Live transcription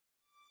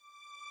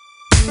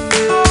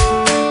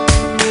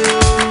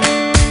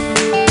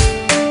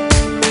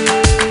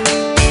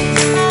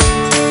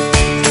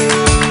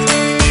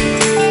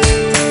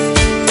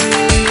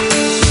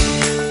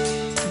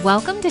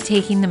to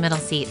Taking the Middle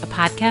Seat, a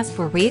podcast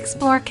where we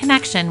explore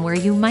connection where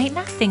you might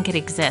not think it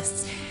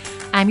exists.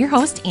 I'm your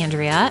host,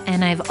 Andrea,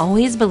 and I've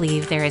always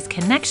believed there is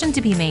connection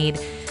to be made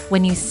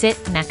when you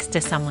sit next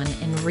to someone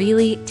and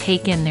really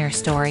take in their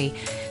story.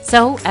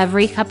 So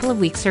every couple of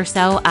weeks or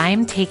so,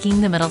 I'm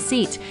taking the middle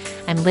seat.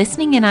 I'm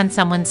listening in on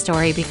someone's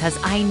story because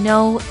I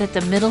know that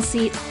the middle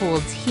seat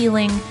holds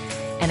healing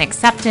and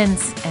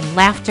acceptance and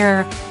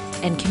laughter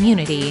and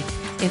community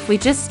if we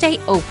just stay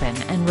open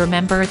and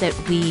remember that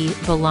we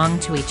belong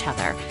to each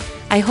other.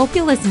 I hope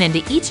you'll listen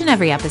into each and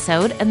every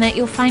episode and that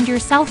you'll find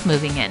yourself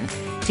moving in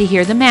to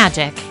hear the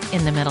magic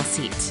in the middle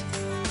seat.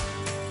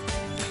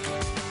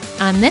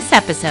 On this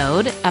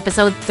episode,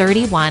 episode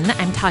 31,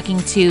 I'm talking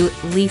to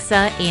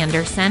Lisa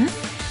Anderson,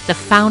 the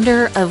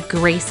founder of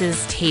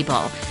Grace's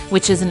Table,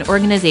 which is an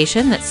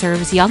organization that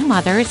serves young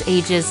mothers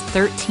ages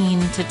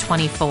 13 to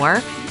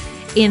 24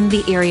 in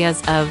the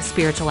areas of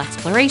spiritual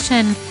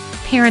exploration,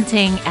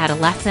 parenting,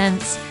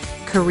 adolescence,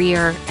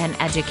 career, and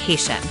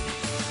education.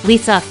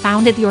 Lisa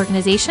founded the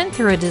organization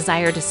through a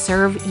desire to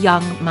serve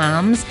young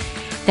moms.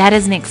 That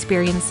is an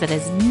experience that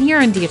is near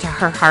and dear to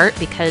her heart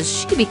because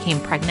she became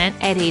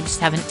pregnant at age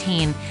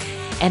 17.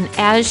 And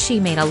as she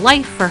made a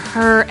life for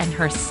her and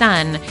her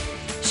son,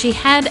 she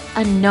had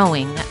a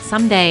knowing that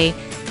someday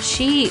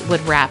she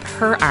would wrap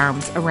her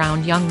arms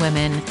around young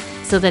women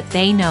so that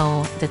they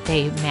know that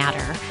they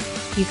matter.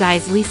 You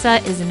guys,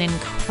 Lisa is an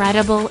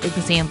incredible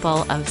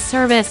example of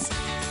service,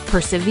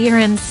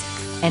 perseverance,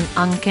 and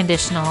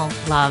unconditional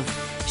love.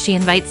 She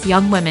invites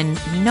young women,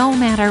 no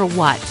matter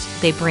what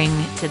they bring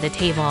to the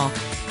table,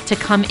 to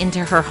come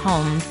into her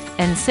home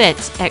and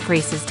sit at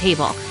Grace's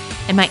Table.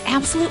 And my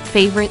absolute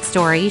favorite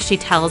story she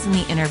tells in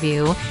the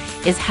interview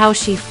is how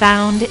she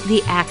found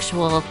the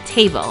actual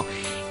table.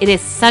 It is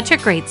such a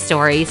great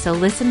story, so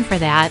listen for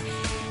that.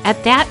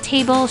 At that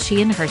table,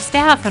 she and her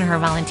staff and her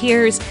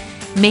volunteers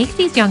make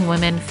these young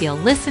women feel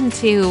listened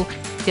to,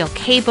 feel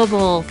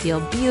capable,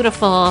 feel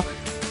beautiful.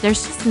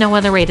 There's just no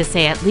other way to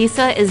say it.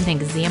 Lisa is an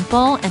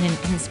example and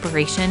an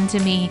inspiration to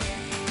me.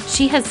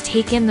 She has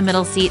taken the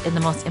middle seat in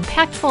the most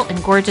impactful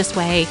and gorgeous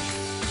way.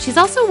 She's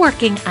also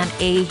working on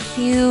a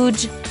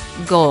huge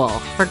goal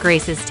for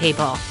Grace's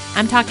Table.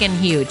 I'm talking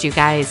huge, you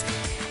guys,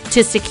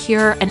 to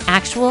secure an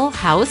actual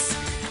house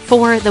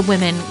for the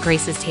women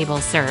Grace's Table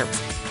serves.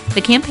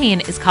 The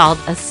campaign is called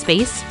A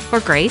Space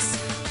for Grace.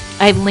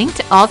 I've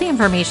linked all the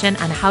information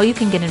on how you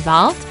can get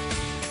involved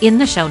in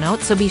the show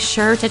notes, so be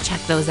sure to check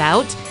those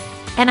out.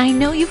 And I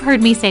know you've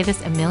heard me say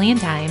this a million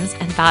times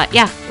and thought,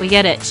 yeah, we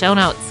get it, show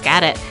notes,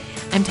 got it.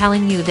 I'm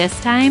telling you this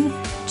time,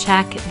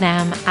 check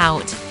them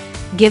out.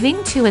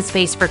 Giving to A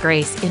Space for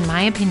Grace, in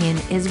my opinion,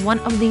 is one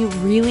of the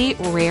really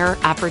rare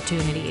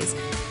opportunities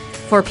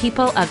for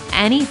people of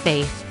any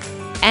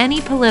faith,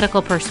 any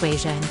political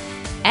persuasion,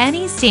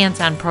 any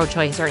stance on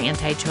pro-choice or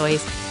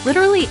anti-choice,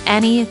 literally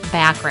any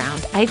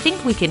background. I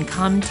think we can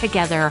come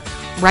together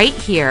right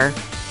here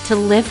to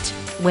lift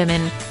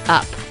women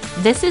up.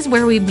 This is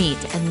where we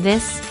meet, and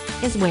this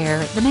is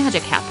where the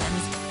magic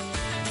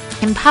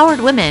happens. Empowered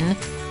women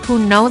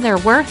who know their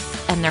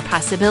worth and their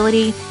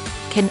possibility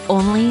can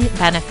only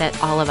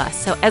benefit all of us.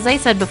 So as I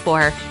said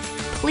before,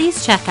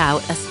 please check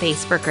out A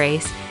Space for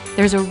Grace.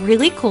 There's a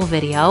really cool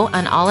video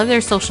on all of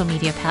their social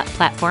media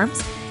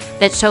platforms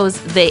that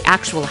shows the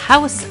actual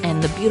house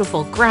and the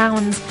beautiful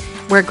grounds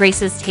where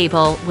Grace's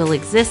Table will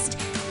exist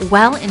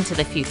well into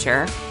the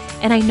future.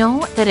 And I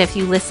know that if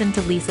you listen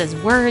to Lisa's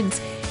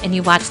words and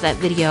you watch that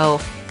video,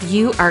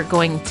 you are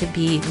going to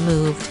be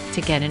moved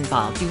to get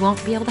involved. You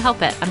won't be able to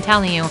help it. I'm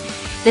telling you,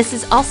 this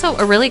is also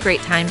a really great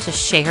time to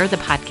share the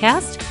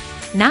podcast.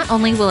 Not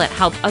only will it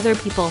help other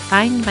people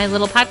find my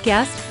little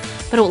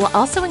podcast, but it will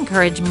also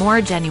encourage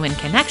more genuine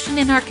connection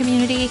in our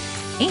community,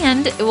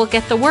 and it will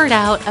get the word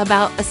out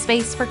about A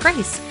Space for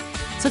Grace.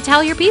 So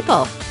tell your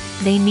people.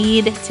 They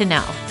need to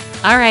know.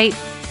 All right,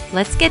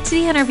 let's get to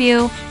the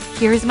interview.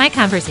 Here's my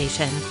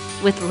conversation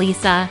with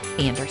Lisa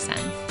Anderson.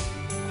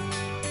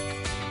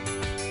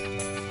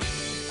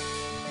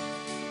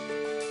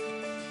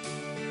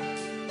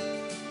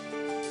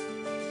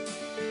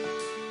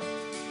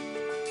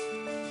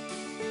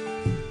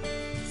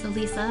 So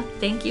Lisa,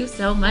 thank you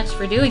so much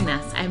for doing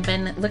this. I've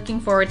been looking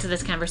forward to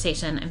this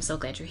conversation. I'm so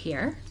glad you're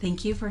here.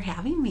 Thank you for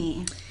having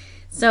me.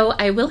 So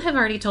I will have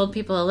already told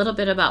people a little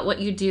bit about what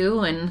you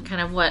do and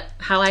kind of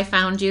how I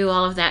found you,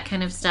 all of that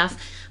kind of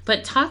stuff.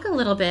 But talk a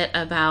little bit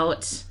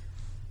about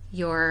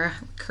your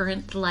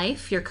current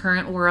life, your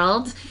current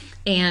world,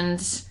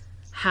 and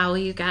how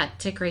you got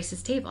to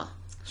Grace's Table.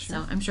 Sure.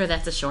 So I'm sure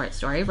that's a short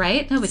story,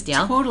 right? No big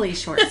deal. Totally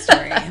short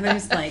story.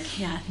 There's no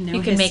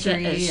You can make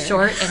it as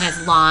short and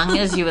as long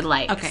as you would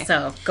like. Okay.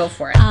 So go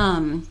for it.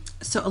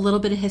 So a little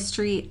bit of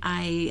history.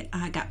 I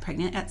got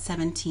pregnant at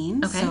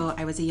 17. Okay. So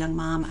I was a young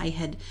mom. I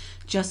had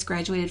just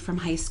graduated from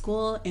high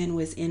school and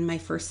was in my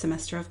first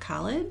semester of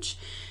college,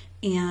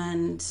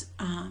 and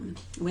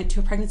went to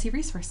a pregnancy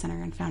resource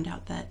center and found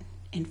out that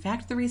in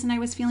fact, the reason I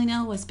was feeling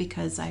ill was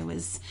because I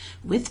was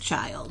with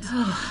child.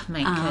 Oh,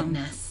 my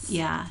goodness.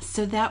 Yeah.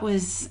 So that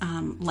was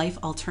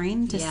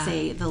life-altering, to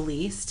say the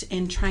least,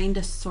 and trying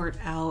to sort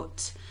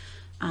out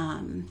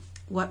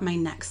what my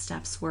next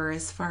steps were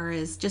as far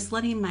as just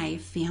letting my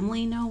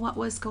family know what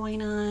was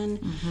going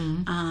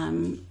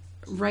on.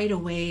 Right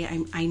away,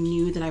 I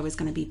knew that I was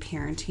going to be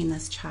parenting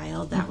this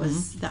child. That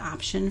was the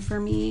option for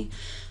me.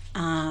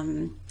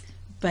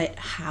 But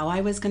how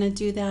I was going to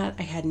do that,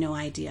 I had no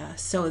idea.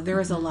 So there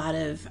was a lot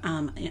of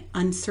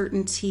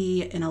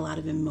uncertainty and a lot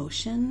of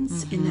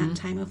emotions in that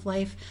time of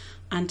life,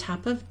 on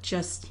top of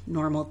just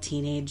normal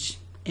teenage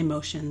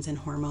emotions and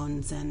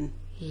hormones, and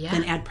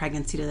then add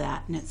pregnancy to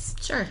that. And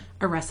it's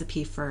a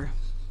recipe for,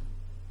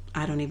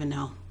 I don't even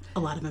know, a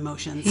lot of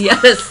emotions.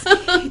 Yes.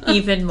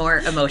 Even more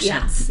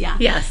emotions. Yeah.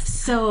 Yes.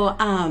 So,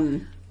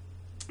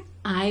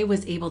 I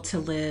was able to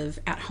live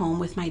at home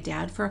with my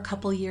dad for a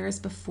couple years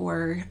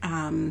before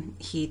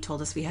he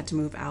told us we had to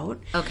move out.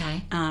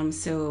 Okay.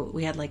 So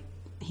we had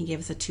he gave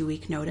us a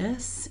 2-week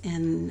notice,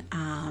 and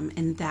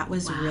that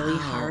was really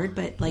hard.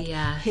 But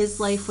his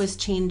life was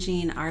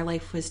changing, our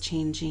life was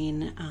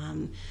changing.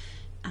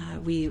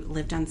 We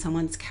lived on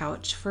someone's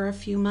couch for a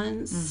few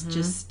months,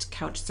 just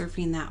couch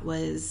surfing. That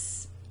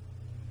was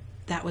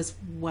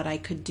what I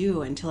could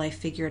do until I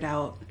figured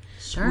out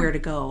where to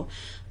go.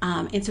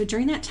 And so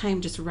during that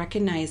time, just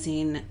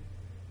recognizing,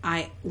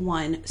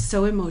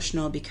 so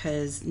emotional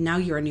because now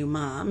you're a new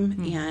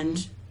mom,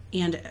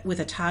 and with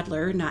a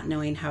toddler, not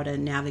knowing how to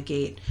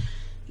navigate,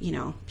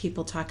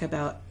 people talk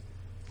about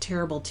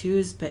terrible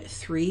 2s, but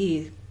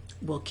 3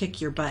 will kick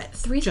your butt.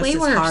 3's just way as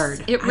worse.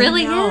 hard. It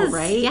really is,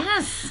 right?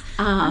 Yes.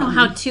 I don't know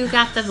how 2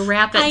 got the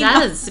rap it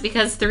does,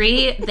 because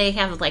 3, they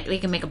have they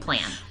can make a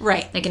plan.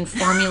 Right. They can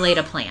formulate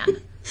a plan.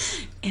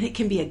 And it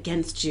can be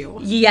against you.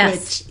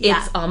 Yes.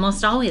 It's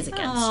almost always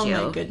against you.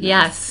 Oh, my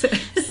goodness. Yes.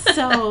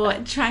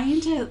 So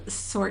trying to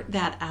sort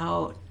that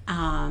out,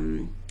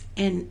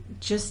 and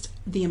just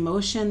the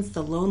emotions,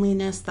 the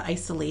loneliness, the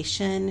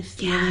isolation,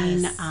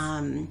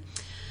 feeling,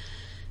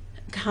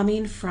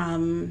 coming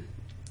from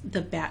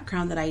the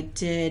background that I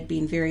did,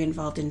 being very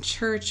involved in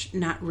church,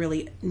 not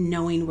really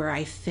knowing where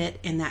I fit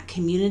in that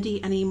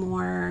community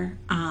anymore,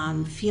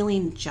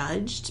 feeling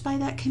judged by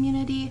that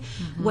community,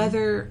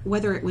 whether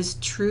it was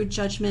true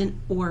judgment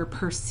or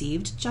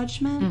perceived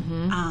judgment,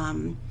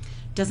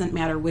 doesn't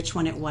matter which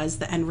one it was.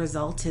 The end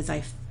result is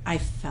I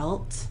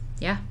felt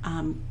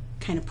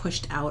kind of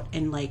pushed out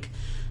and like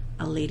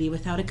a lady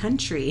without a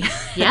country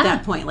at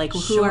that point. Like,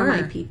 who are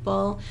my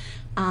people?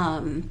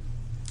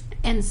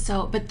 And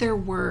so, but there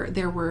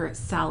were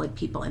solid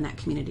people in that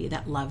community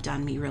that loved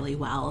on me really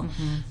well.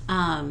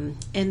 And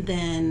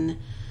then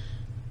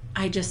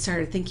I just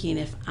started thinking,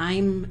 if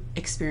I'm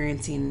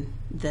experiencing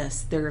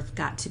this, there have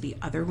got to be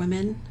other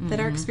women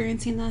that are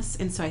experiencing this.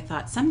 And so I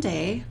thought,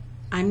 someday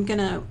I'm going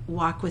to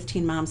walk with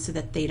teen moms so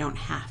that they don't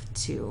have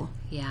to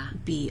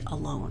be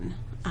alone.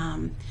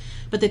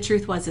 But the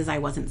truth is I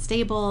wasn't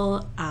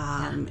stable.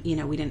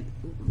 We didn't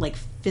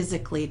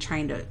physically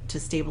trying to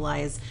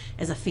stabilize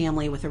as a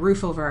family with a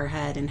roof over our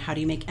head, and how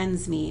do you make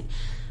ends meet?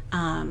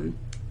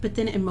 But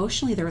then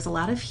emotionally, there was a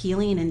lot of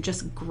healing and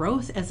just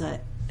growth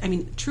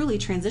truly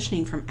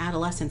transitioning from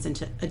adolescence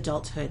into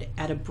adulthood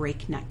at a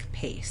breakneck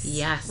pace.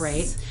 Yes.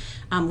 Right?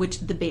 Which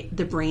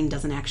the brain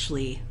doesn't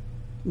actually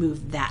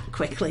move that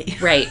quickly.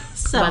 Right.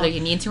 So, whether you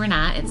need to or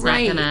not, it's not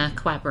going to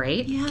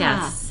cooperate. Yeah.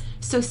 Yes.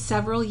 So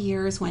several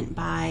years went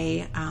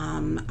by.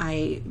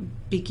 I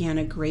began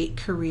a great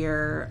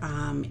career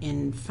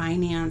in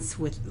finance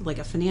with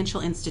a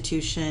financial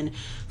institution,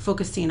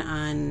 focusing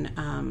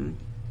on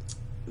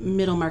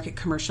middle market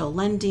commercial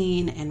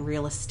lending and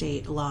real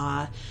estate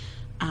law,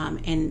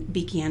 and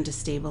began to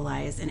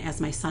stabilize. And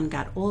as my son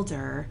got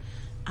older,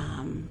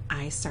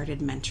 I started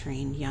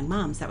mentoring young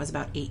moms. That was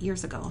about 8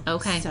 years ago.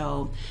 Okay.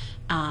 So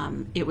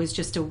it was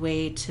just a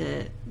way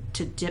to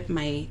dip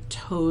my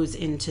toes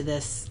into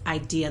this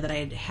idea that I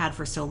had had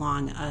for so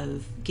long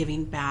of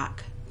giving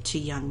back to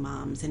young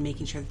moms and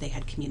making sure that they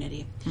had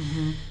community.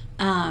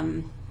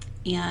 And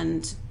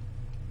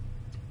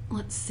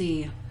let's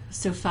see.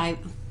 So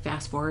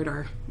fast forward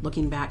or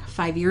looking back,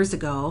 5 years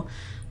ago,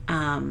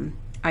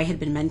 I had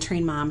been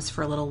mentoring moms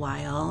for a little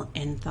while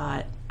and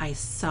thought I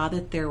saw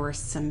that there were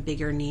some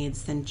bigger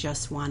needs than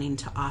just wanting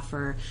to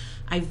offer.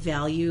 I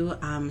value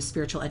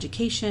spiritual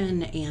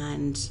education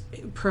and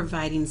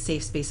providing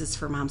safe spaces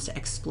for moms to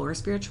explore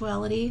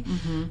spirituality,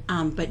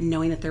 but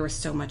knowing that there was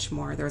so much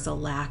more. There was a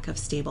lack of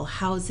stable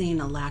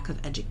housing, a lack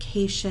of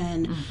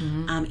education,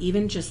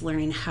 even just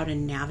learning how to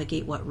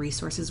navigate what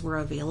resources were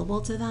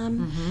available to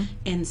them.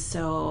 And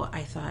so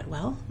I thought,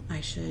 well,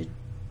 I should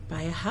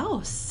buy a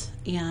house,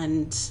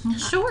 and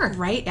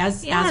right,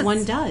 as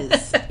one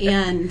does.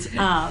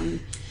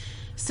 And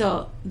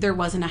so there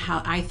wasn't a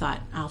house. I thought,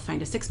 I'll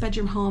find a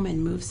 6-bedroom home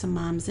and move some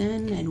moms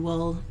in, and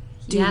we'll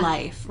do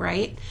life,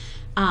 right?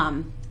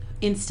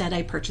 Instead,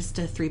 I purchased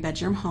a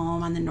 3-bedroom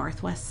home on the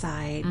northwest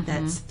side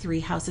that's 3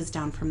 houses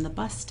down from the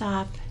bus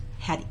stop,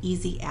 had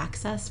easy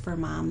access for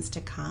moms to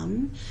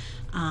come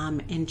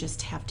and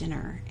just have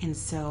dinner. And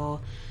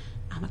so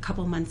a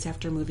couple months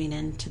after moving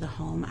into the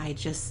home, I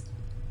just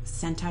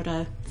sent out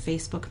a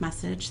Facebook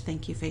message.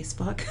 Thank you,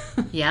 Facebook.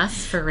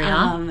 Yes, for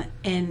real.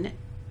 And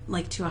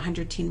like to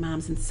 100 teen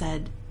moms and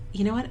said,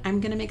 you know what, I'm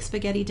going to make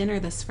spaghetti dinner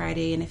this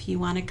Friday. And if you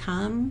want to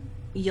come,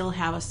 you'll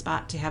have a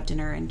spot to have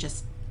dinner and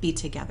just be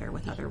together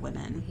with other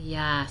women.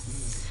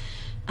 Yes.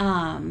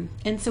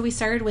 And so we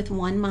started with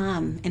one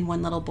mom and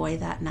one little boy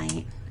that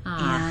night.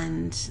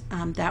 And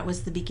that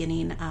was the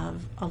beginning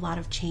of a lot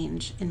of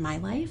change in my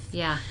life.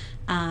 Yeah.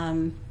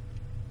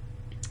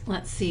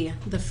 Let's see.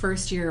 The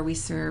first year we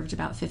served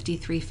about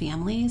 53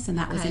 families, and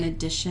that was in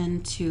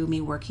addition to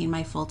me working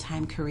my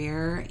full-time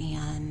career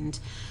and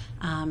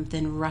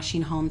then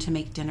rushing home to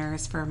make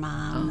dinners for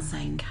moms. Oh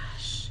my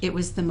gosh. It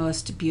was the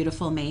most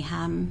beautiful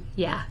mayhem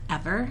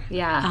ever.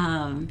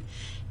 Yeah.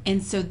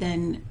 And so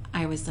then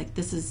I was like,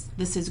 this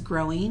is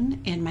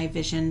growing, and my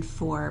vision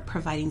for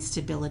providing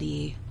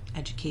stability,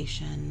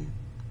 education,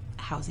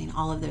 housing,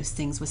 all of those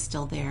things was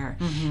still there.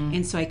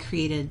 And so I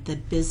created the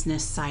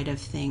business side of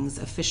things,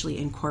 officially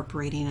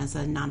incorporating as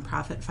a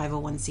nonprofit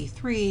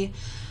 501c3,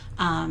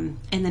 and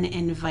then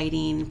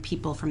inviting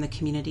people from the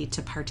community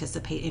to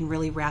participate and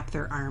really wrap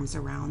their arms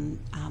around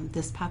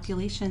this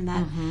population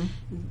that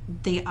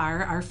they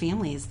are our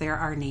families, they're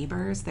our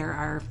neighbors, they're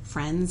our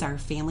friends, our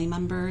family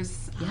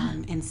members,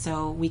 and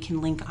so we can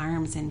link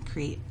arms and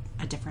create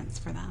a difference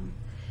for them.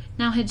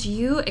 Now, had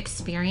you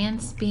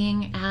experienced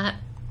being at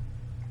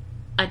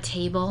a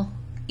table?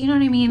 You know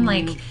what I mean?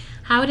 Like,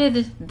 how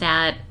did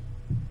that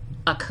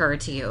occur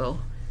to you?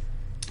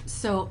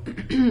 So,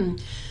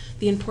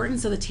 the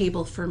importance of the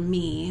table for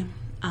me,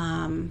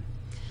 I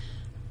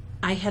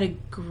had a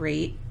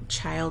great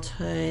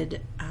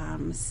childhood,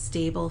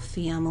 stable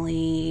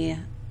family.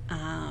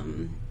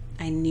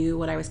 I knew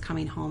what I was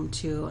coming home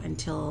to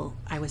until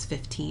I was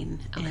 15.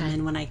 Okay. And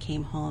then when I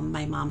came home,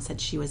 my mom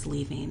said she was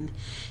leaving.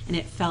 And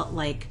it felt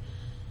like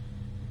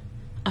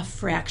a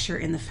fracture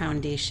in the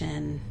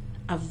foundation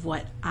of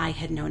what I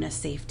had known as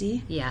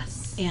safety.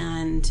 Yes.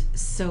 And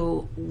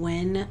so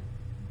when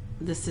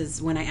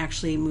I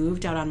actually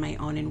moved out on my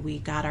own, and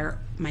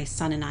my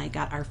son and I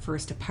got our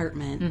first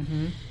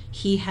apartment.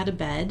 He had a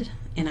bed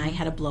and I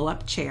had a blow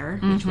up chair,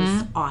 which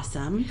was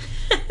awesome.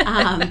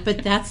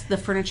 But that's the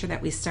furniture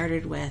that we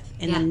started with.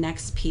 And the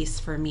next piece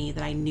for me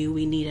that I knew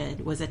we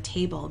needed was a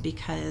table,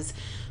 because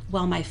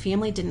while my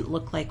family didn't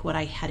look like what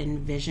I had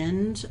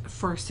envisioned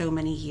for so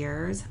many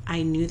years,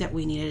 I knew that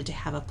we needed to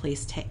have a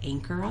place to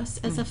anchor us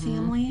as a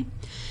family.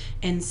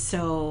 And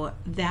so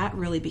that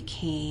really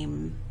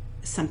became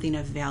something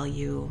of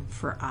value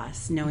for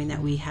us, knowing that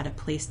we had a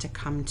place to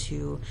come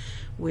to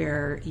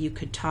where you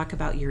could talk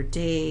about your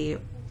day.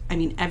 I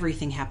mean,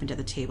 everything happened at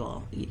the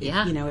table.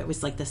 Yeah. You know, it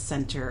was like the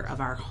center of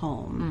our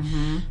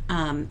home.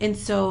 And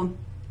so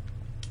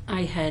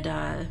I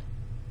had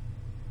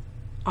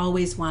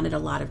always wanted a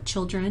lot of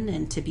children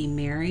and to be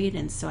married.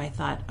 And so I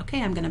thought,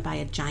 okay, I'm going to buy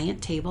a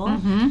giant table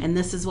and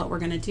this is what we're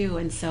going to do.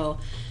 And so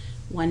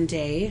one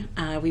day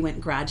we went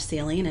garage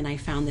sailing, and I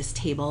found this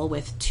table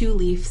with 2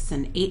 leaves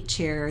and 8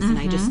 chairs, and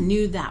I just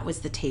knew that was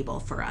the table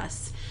for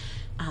us.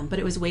 But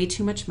it was way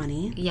too much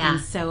money. Yeah.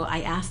 And so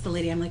I asked the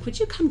lady, I'm like, would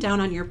you come down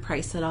on your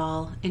price at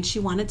all? And she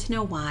wanted to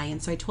know why.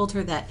 And so I told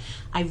her that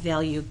I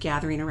value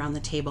gathering around the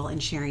table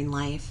and sharing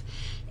life.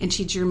 And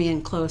she drew me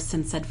in close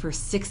and said, for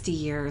 60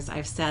 years,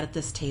 I've sat at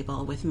this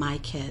table with my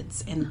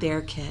kids and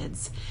their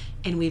kids,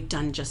 and we've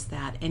done just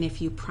that. And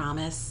if you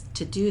promise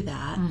to do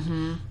that,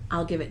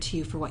 I'll give it to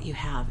you for what you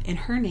have. And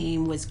her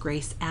name was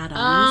Grace Adams.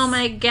 Oh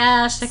my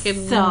gosh, I could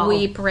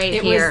weep here.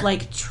 It was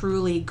like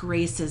truly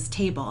Grace's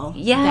table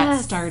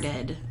that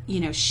started. You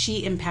know,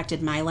 she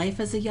impacted my life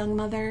as a young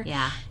mother.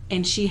 Yeah.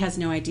 And she has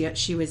no idea.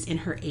 She was in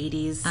her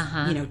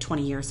 80s,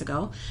 20 years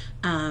ago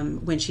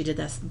when she did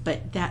this.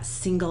 But that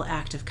single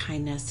act of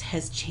kindness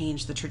has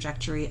changed the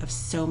trajectory of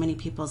so many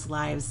people's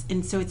lives.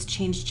 And so it's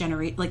changed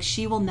like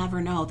she will never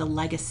know the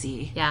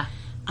legacy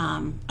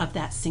of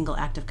that single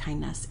act of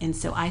kindness. And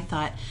so I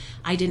thought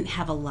I didn't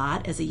have a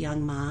lot as a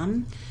young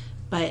mom,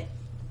 but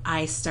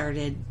I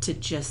started to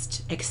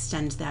just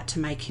extend that to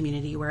my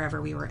community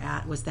wherever we were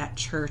at, was that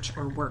church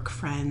or work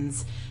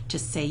friends, to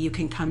say you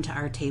can come to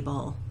our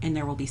table and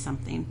there will be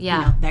something. Yeah.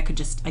 You know, that could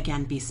just,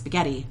 again, be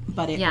spaghetti,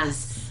 but it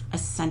was a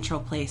central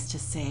place to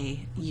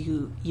say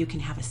you can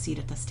have a seat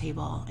at this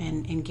table,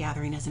 and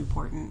gathering is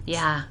important.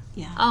 Yeah.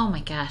 Yeah. Oh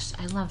my gosh,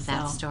 I love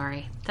that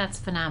story. That's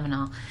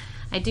phenomenal.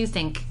 I do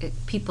think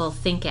people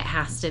think it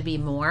has to be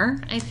more,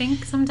 I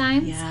think,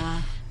 sometimes.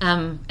 Yeah.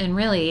 And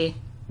really,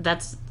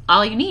 that's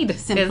all you need.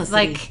 Simplicity. It's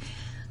like,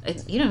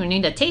 you don't even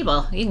need a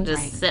table. You can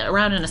just sit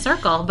around in a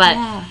circle,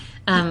 but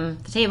the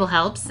table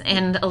helps,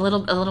 and a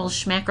little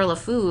schmackerel of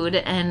food,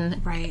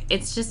 and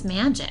it's just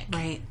magic.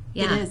 Right.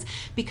 Yeah. It is,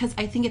 because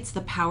I think it's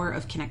the power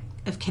of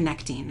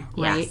connecting,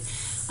 right?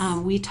 Yes.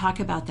 We talk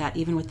about that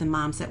even with the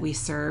moms that we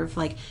serve.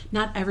 Like,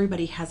 not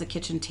everybody has a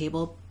kitchen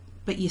table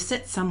but you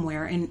sit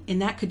somewhere,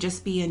 and that could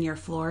just be in your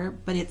floor,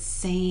 but it's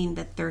saying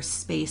that there's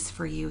space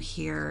for you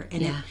here.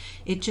 And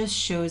it just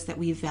shows that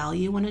we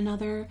value one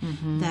another,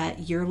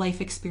 that your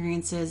life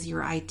experiences,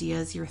 your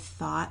ideas, your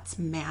thoughts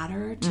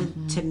matter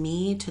to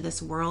me, to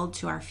this world,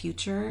 to our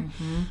future.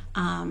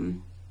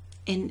 And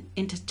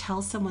to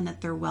tell someone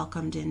that they're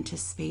welcomed into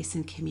space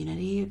and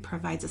community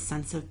provides a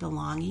sense of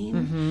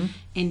belonging.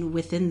 And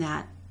within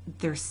that,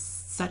 there's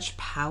such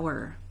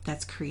power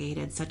that's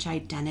created, such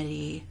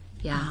identity.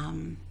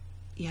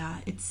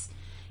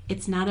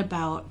 It's not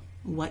about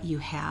what you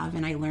have.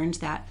 And I learned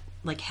that,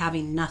 like,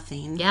 having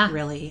nothing,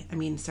 really, I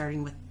mean,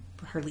 starting with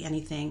hardly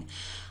anything,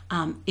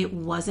 it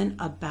wasn't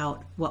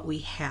about what we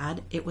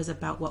had, it was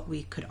about what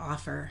we could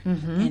offer.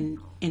 And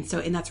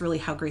that's really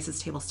how Grace's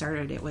Table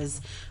started. It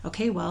was,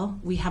 okay, well,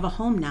 we have a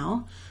home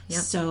now,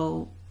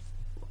 so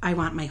I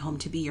want my home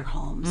to be your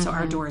home, so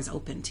our door is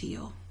open to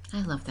you.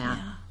 I love that.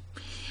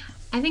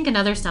 I think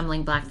another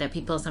stumbling block that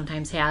people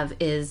sometimes have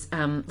is,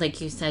 like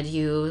you said,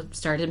 you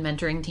started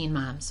mentoring teen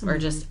moms or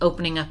just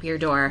opening up your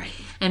door.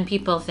 And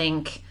people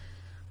think,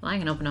 well, I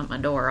can open up my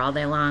door all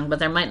day long, but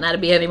there might not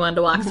be anyone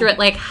to walk through it.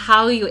 Like,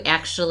 how you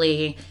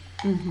actually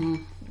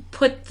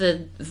put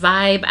the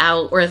vibe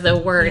out or the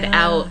word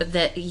out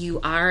that you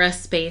are a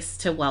space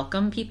to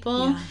welcome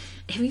people.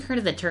 Have you heard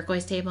of the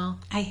Turquoise Table?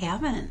 I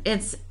haven't.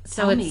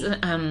 Tell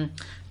me.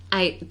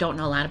 I don't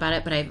know a lot about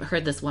it, but I've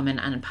heard this woman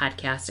on a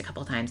podcast a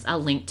couple of times. I'll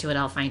link to it.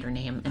 I'll find her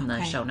name in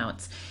the show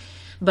notes.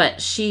 But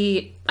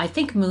she, I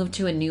think, moved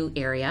to a new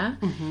area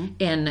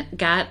and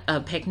got a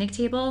picnic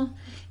table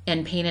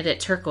and painted it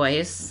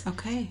turquoise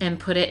and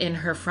put it in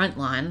her front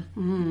lawn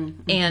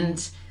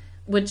and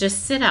would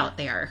just sit out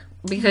there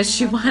because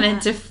she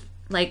wanted to,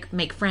 like,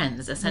 make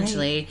friends,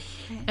 essentially.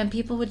 Right. And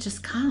people would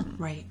just come.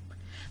 Right.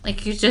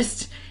 Like, you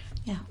just...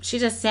 She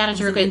just sat at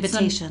turquoise.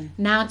 Invitation.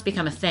 Now it's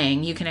become a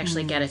thing. You can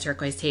actually get a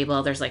turquoise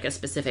table. There's like a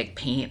specific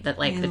paint that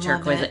the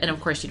turquoise, and of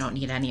course you don't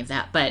need any of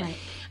that. But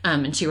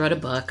and she wrote a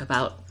book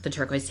about the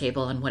turquoise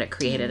table and what it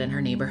created in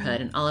her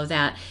neighborhood and all of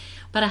that.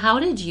 But how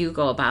did you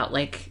go about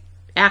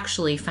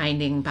actually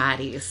finding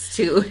bodies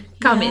to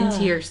come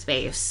into your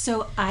space?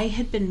 So I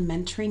had been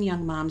mentoring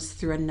young moms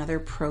through another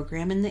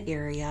program in the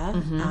area.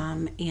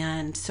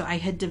 And so I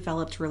had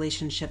developed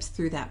relationships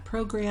through that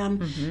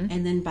program.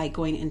 And then by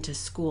going into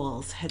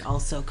schools had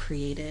also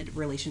created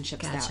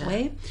relationships that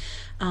way.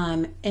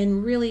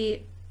 And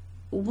really,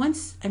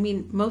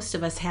 most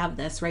of us have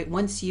this, right?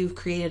 Once you've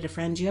created a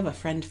friend, you have a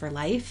friend for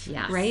life,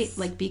 right?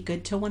 Like, be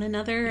good to one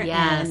another.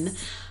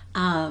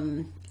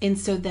 And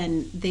so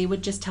then they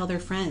would just tell their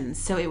friends.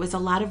 So it was a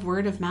lot of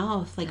word of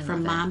mouth,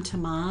 from mom to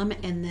mom.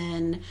 And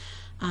then,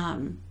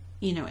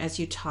 as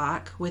you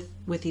talk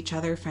with each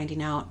other,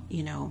 finding out,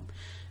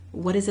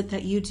 what is it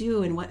that you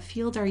do and what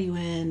field are you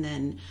in?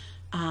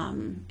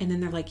 And then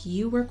they're like,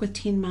 you work with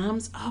teen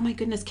moms? Oh my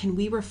goodness, can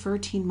we refer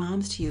teen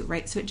moms to you?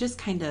 Right. So it just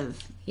kind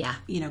of,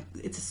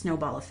 it's a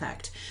snowball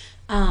effect.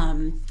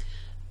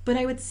 But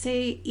I would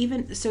say,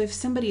 even so, if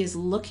somebody is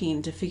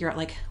looking to figure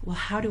out, well,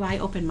 how do I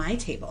open my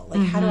table?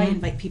 How do I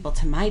invite people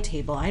to my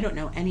table? I don't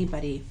know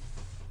anybody.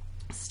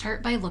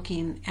 Start by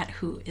looking at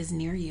who is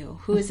near you,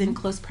 who is in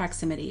close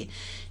proximity.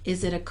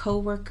 Is it a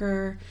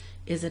coworker?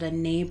 Is it a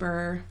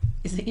neighbor?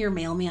 Is it your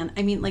mailman?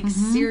 I mean,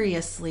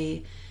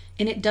 seriously.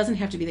 And it doesn't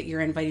have to be that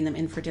you're inviting them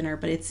in for dinner,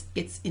 but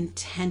it's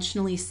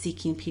intentionally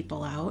seeking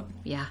people out.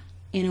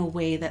 In a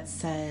way that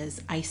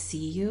says, I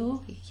see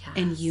you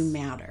and you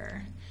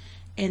matter.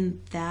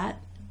 And that,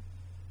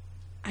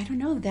 I don't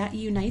know, that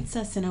unites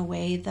us in a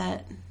way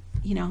that,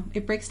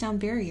 it breaks down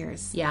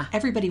barriers.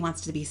 Everybody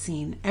wants to be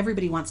seen.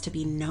 Everybody wants to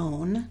be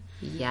known.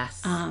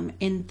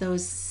 And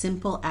those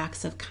simple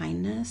acts of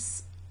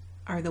kindness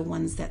are the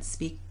ones that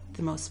speak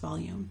the most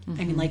volume.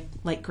 I mean,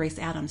 like Grace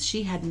Adams,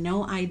 she had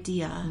no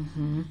idea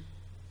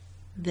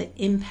the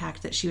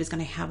impact that she was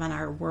going to have on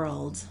our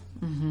world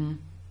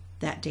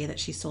that day that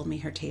she sold me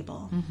her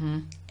table.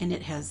 And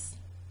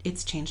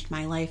it's changed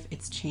my life.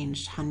 It's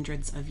changed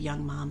hundreds of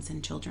young moms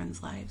and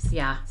children's lives.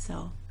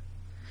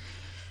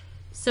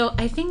 So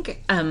I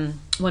think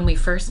when we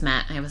first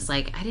met, I was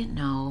like, I didn't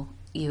know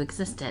you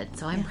existed.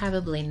 So I'm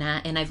probably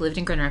not. And I've lived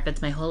in Grand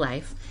Rapids my whole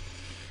life.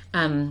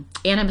 And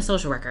I'm a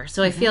social worker.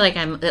 So I feel like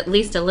I'm at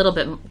least a little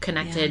bit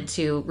connected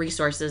to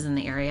resources in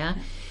the area.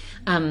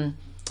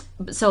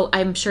 So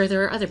I'm sure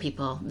there are other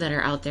people that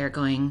are out there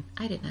going,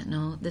 I did not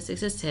know this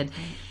existed.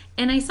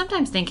 And I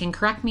sometimes think, and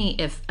correct me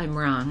if I'm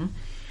wrong,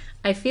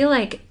 I feel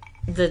like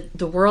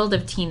the world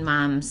of teen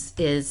moms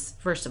is,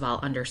 first of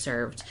all,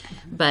 underserved.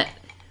 But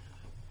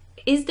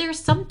is there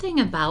something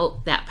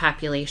about that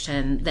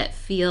population that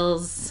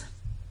feels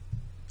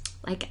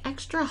like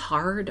extra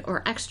hard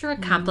or extra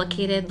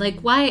complicated? Like,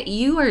 why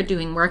you are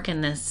doing work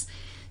in this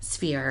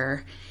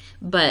sphere,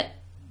 but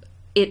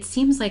it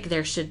seems like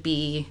there should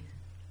be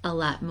a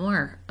lot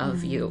more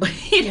of you,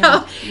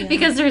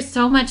 because there's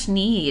so much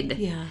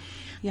need.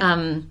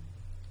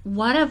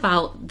 What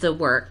about the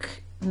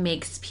work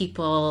makes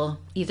people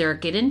either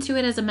get into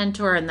it as a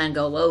mentor and then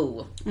go,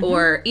 whoa,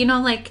 or,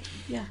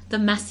 the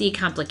messy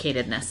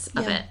complicatedness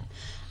of it?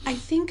 I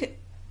think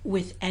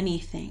with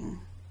anything,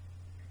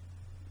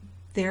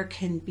 there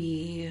can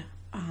be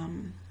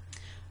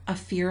a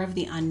fear of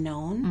the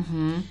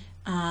unknown.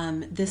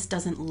 This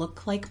doesn't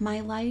look like my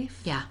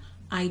life. Yeah.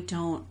 I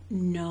don't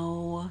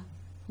know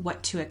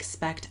what to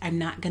expect. I'm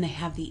not going to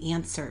have the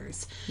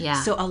answers.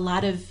 Yeah. So a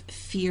lot of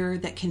fear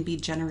that can be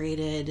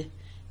generated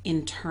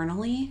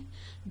internally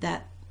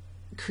that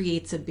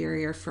creates a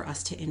barrier for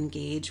us to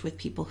engage with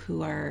people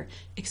who are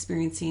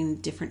experiencing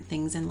different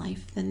things in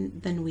life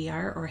than we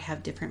are, or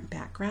have different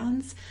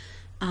backgrounds.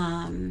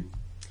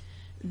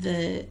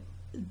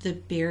 The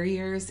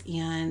barriers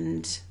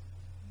and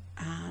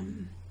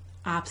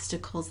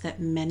obstacles that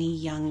many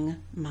young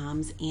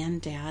moms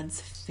and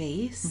dads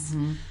face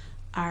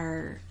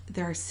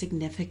there are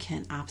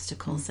significant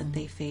obstacles that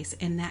they face,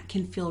 and that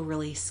can feel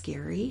really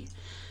scary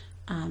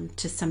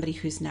to somebody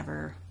who's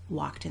never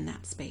walked in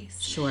that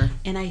space. Sure.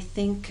 And I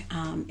think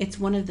it's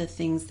one of the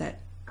things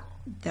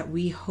that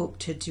we hope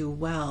to do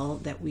well,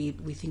 that we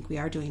think we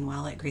are doing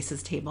well at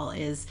Grace's Table,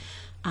 is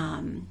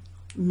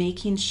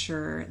making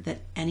sure that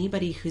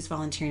anybody who's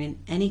volunteering in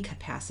any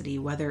capacity,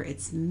 whether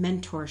it's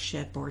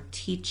mentorship or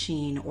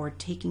teaching or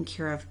taking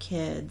care of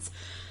kids,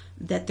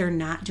 that they're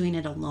not doing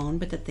it alone,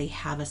 but that they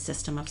have a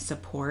system of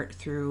support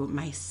through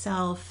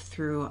myself,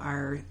 through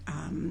our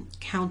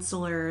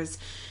counselors,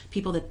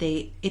 people that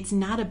it's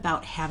not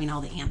about having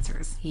all the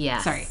answers.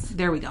 Yes. Sorry,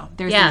 there we go.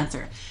 There's the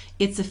answer.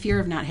 It's a fear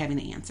of not having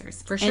the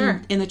answers. For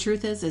sure. And the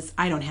truth is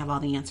I don't have all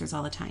the answers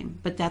all the time.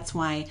 But that's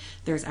why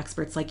there's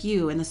experts like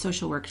you in the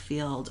social work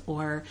field,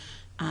 or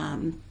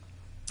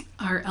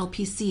our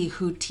LPC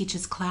who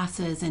teaches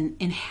classes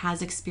and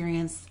has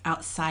experience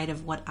outside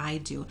of what I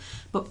do.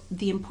 But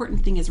the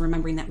important thing is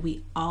remembering that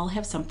we all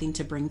have something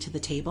to bring to the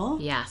table.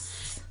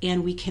 Yes.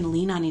 And we can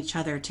lean on each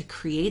other to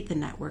create the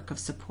network of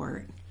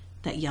support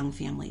that young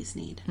families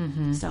need.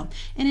 So,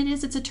 and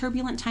it's a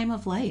turbulent time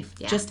of life.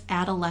 Yeah. Just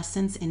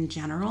adolescence in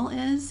general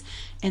is,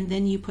 and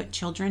then you put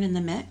children in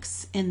the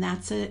mix, and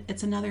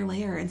it's another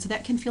layer. And so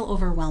that can feel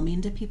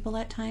overwhelming to people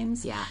at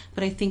times. Yeah.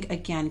 But I think,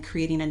 again,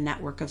 creating a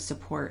network of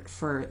support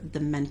for the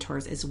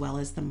mentors as well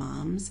as the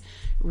moms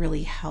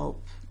really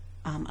help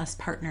us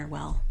partner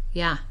well.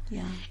 Yeah.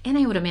 Yeah. And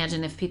I would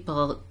imagine if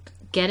people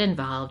get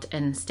involved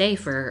and stay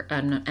for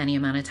any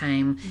amount of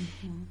time,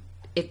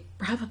 it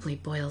probably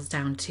boils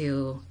down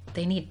to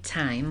they need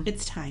time.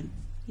 It's time.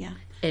 Yeah.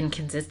 And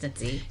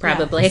consistency,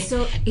 probably.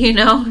 So,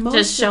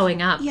 just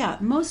showing up. Yeah.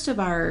 Most of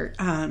our,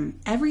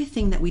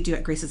 everything that we do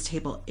at Grace's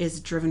Table is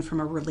driven from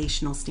a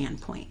relational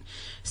standpoint.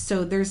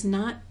 So there's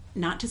not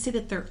to say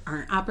that there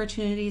aren't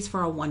opportunities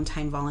for a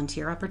one-time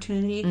volunteer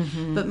opportunity,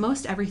 but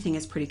most everything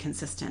is pretty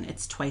consistent.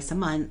 It's twice a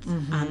month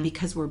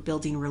because we're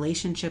building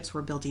relationships,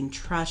 we're building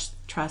trust,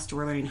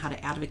 we're learning how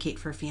to advocate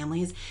for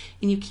families.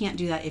 And you can't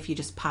do that if you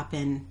just pop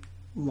in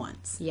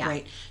once,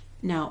 right?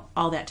 Now,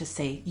 all that to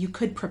say, you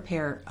could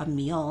prepare a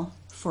meal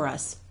for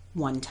us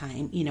one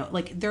time,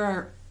 there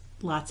are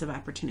lots of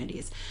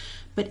opportunities.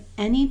 But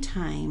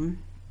anytime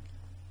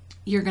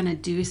you're going to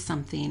do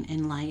something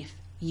in life,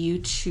 you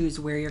choose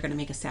where you're going to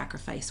make a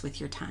sacrifice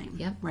with your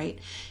time, right?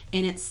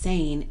 And it's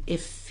saying,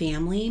 if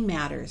family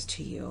matters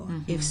to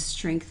you, if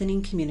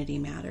strengthening community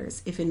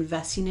matters, if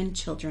investing in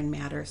children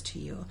matters to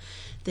you,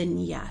 then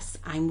yes,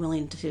 I'm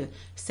willing to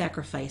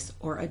sacrifice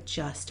or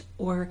adjust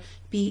or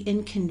be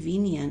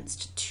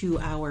inconvenienced 2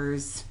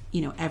 hours,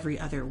 every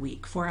other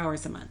week, 4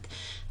 hours a month.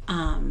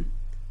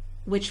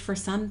 Which for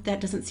some, that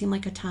doesn't seem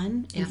like a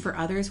ton. And for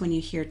others, when you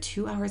hear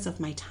 2 hours of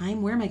my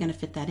time, where am I going to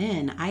fit that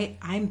in?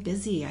 I'm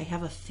busy. I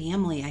have a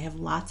family. I have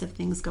lots of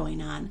things going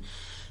on.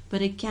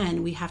 But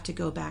again, we have to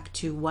go back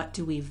to what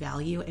do we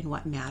value and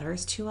what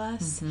matters to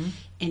us.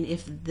 And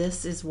if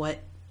this is what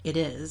it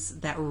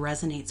is that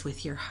resonates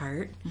with your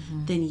heart,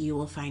 then you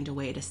will find a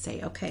way to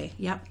say, okay,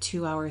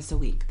 2 hours a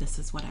week, this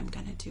is what I'm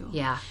going to do.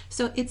 Yeah.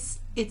 So it's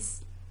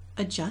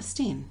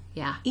adjusting.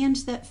 Yeah. And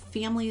that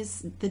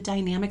the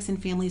dynamics in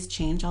families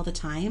change all the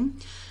time.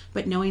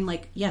 But knowing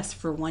yes,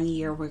 for 1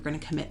 year, we're going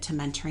to commit to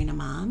mentoring a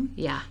mom.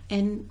 Yeah.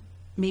 And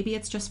maybe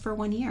it's just for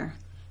 1 year.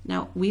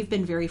 Now, we've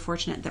been very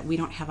fortunate that we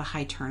don't have a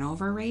high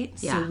turnover rate.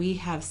 Yeah. So we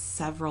have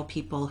several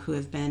people who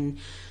have been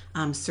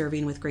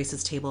serving with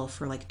Grace's Table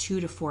for 2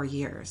 to 4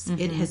 years.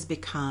 It has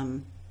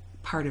become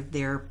part of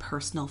their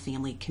personal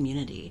family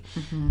community.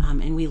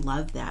 And we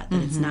love that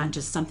it's not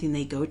just something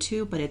they go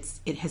to, but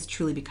it has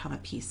truly become a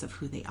piece of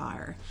who they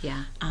are.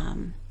 Yeah.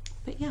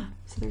 But so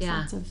there's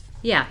lots of...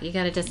 Yeah, you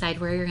got to decide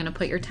where you're going to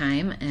put your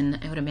time. And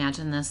I would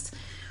imagine this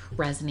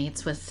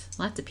resonates with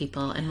lots of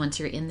people. And once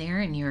you're in there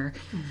and you're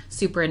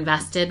super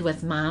invested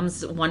with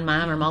moms, one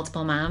mom or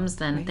multiple moms,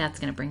 then that's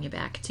going to bring you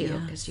back too,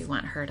 because you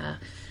want her to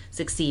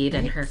succeed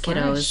and her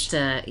kiddos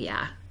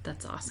to,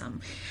 that's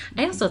awesome.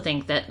 I also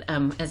think that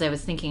as I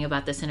was thinking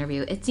about this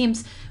interview, it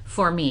seems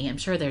for me, I'm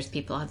sure there's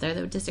people out there that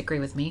would disagree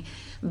with me,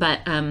 but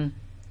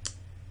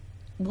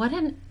what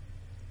an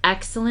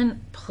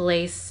excellent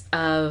place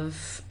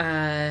of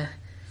in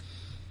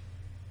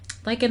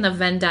the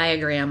Venn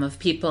diagram of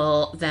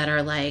people that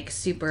are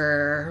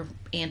super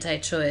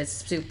anti-choice,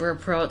 super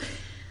pro,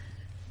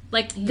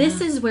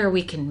 this is where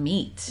we can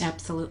meet.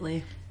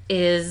 Absolutely.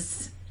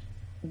 is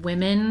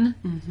women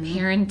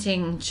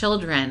parenting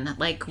children.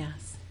 Like,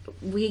 Yes.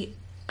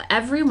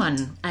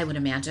 everyone, I would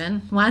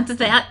imagine, wants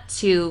that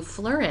to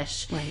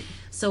flourish. Right.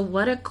 So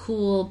what a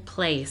cool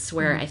place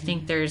where I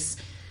think there's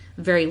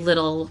very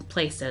little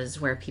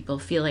places where people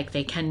feel like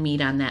they can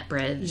meet on that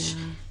bridge.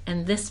 Yeah.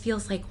 And this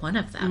feels like one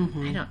of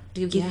them.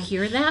 Do you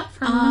hear that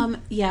from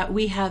Yeah,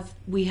 we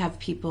have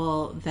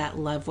people that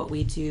love what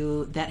we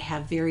do that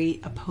have very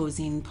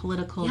opposing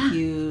political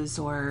views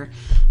or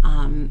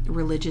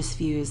religious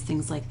views,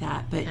 things like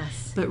that. But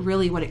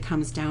really, what it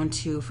comes down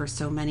to for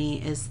so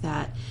many is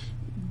that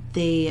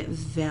they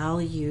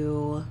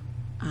value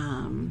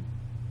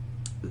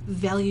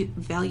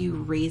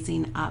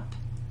raising up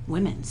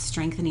women,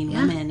 strengthening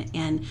women,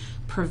 and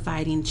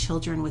providing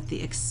children with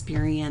the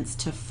experience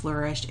to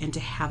flourish and to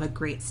have a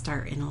great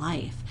start in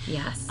life.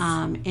 Yes.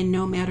 And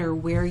no matter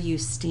where you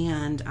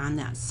stand on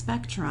that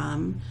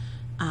spectrum,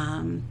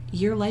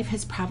 your life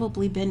has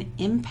probably been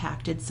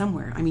impacted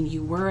somewhere. I mean,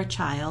 you were a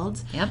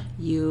child. Yep.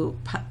 You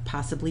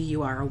possibly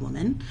you are a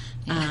woman.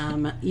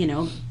 You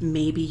know,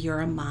 maybe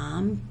you're a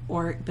mom,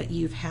 but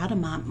you've had a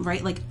mom,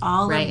 right? Like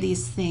all of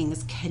these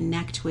things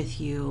connect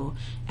with you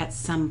at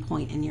some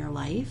point in your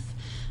life.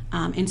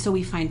 And so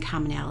we find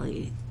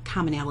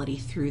commonality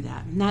through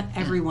that. Not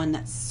everyone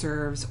that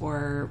serves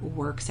or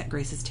works at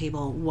Grace's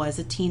Table was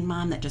a teen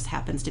mom. That just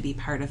happens to be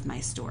part of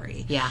my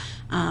story. Yeah.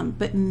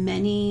 But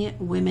many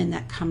women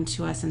that come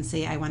to us and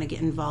say, I want to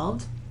get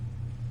involved,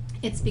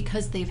 it's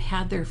because they've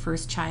had their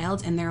first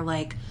child and they're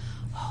like,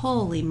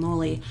 holy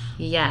moly.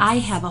 Yes. I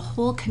have a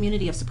whole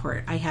community of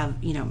support. I have,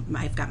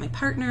 I've got my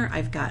partner,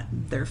 I've got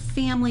their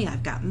family,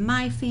 I've got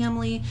my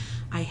family,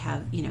 I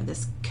have,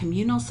 this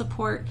communal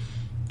support.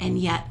 And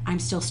yet I'm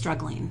still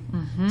struggling.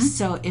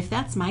 So if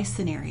that's my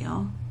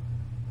scenario,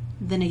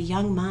 then a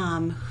young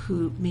mom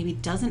who maybe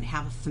doesn't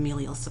have a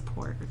familial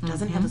support or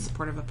doesn't have the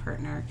support of a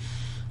partner,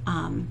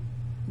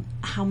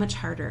 how much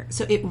harder?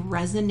 So it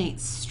resonates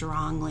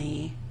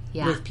strongly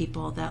with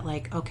people that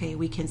like, okay,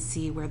 we can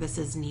see where this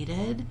is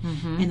needed.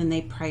 And then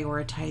they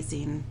prioritize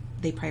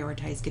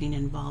getting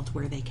involved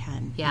where they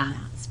can in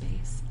that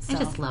space. So, I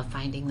just love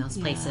finding those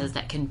places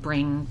that can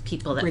bring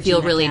people that Bridging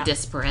feel that really gap.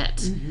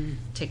 disparate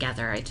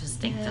together. I just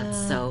think that's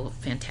so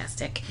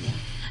fantastic.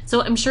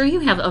 So I'm sure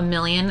you have a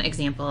million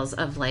examples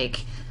of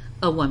like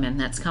a woman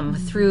that's come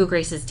through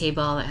Grace's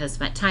Table that has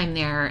spent time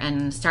there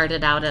and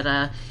started out at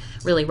a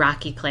really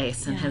rocky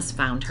place and has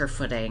found her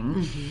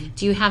footing.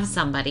 Do you have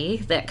somebody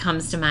that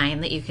comes to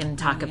mind that you can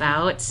talk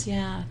about?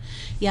 Yeah.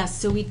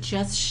 So we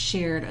just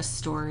shared a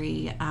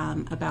story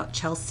about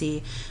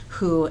Chelsea,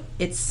 who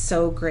it's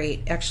so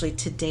great. Actually,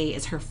 today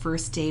is her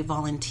first day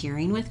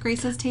volunteering with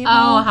Grace's Table.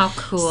 Oh, how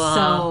cool.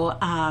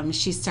 So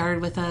she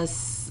started with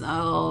us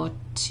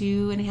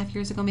 2.5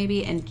 years ago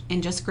maybe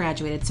and just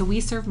graduated. So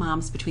we serve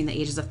moms between the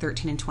ages of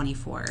 13 and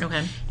 24.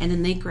 Okay. And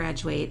then they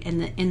graduate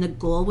and the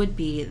goal would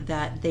be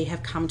that they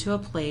have come to a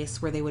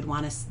place where they would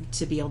want us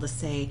to be able to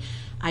say,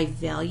 I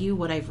value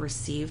what I've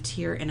received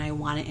here and I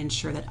want to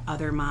ensure that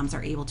other moms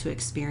are able to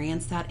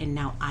experience that, and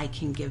now I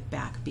can give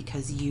back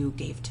because you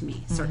gave to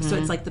me. So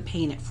it's like the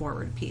paying it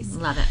forward piece.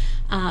 Love it.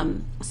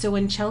 So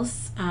when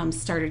Chelsea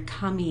started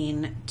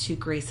coming to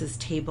Grace's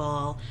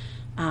Table,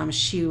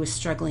 she was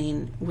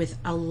struggling with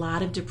a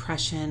lot of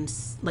depression,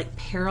 like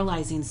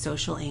paralyzing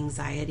social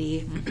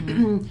anxiety.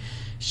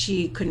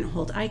 She couldn't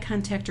hold eye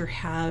contact or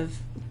have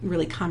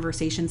really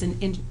conversations,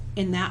 and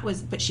that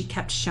was, but she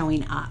kept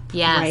showing up.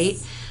 Yes. Right.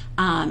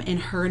 And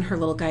her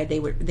little guy, they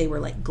were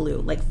like glue,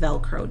 like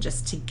Velcro,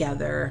 just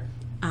together.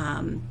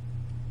 And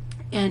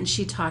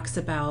she talks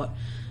about,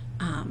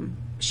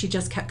 she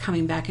just kept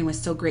coming back and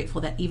was so grateful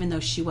that even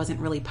though she wasn't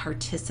really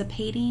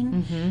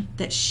participating,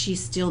 that she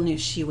still knew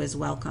she was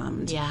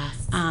welcomed.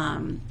 Yes.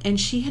 And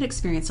she had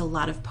experienced a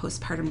lot of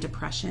postpartum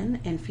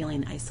depression and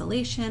feeling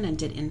isolation and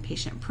did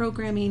inpatient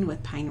programming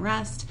with Pine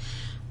Rest.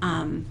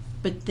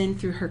 But then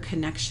through her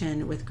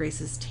connection with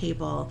Grace's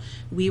Table,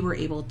 we were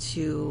able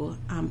to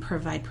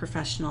provide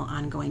professional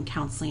ongoing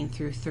counseling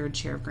through Third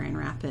Chair of Grand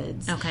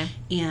Rapids. Okay.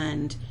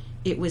 And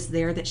it was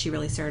there that she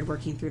really started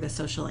working through the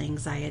social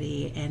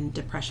anxiety and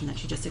depression that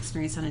she just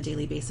experienced on a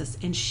daily basis.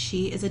 And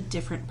she is a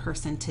different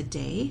person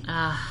today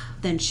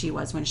than she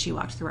was when she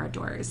walked through our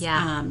doors.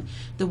 Yeah.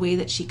 The way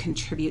that she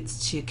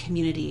contributes to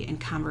community and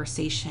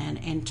conversation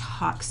and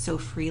talks so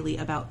freely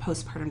about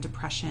postpartum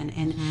depression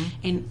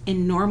and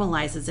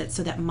normalizes it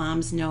so that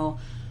moms know,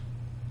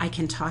 I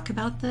can talk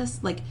about this.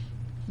 Like,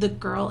 the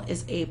girl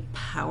is a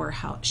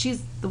powerhouse.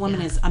 The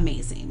woman is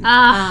amazing.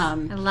 I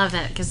love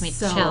it. It gives me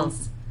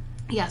chills.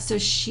 Yeah, so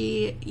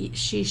she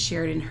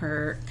shared in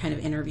her kind of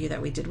interview that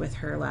we did with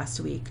her last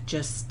week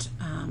just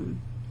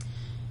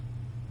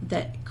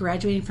that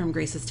graduating from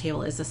Grace's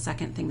Table is the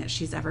second thing that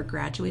she's ever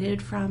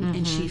graduated from,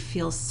 and she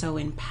feels so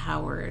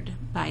empowered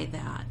by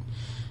that.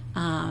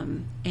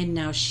 And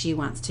now she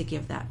wants to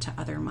give that to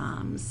other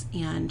moms.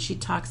 And she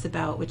talks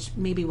about, which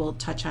maybe we'll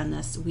touch on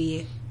this,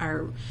 we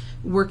are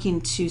working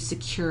to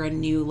secure a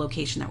new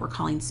location that we're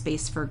calling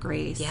Space for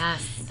Grace.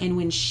 Yes. And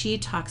when she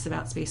talks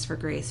about Space for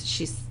Grace,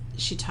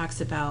 she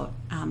talks about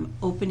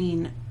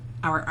opening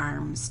our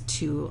arms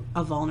to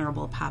a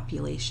vulnerable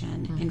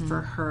population. And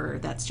for her,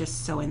 that's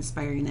just so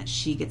inspiring that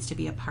she gets to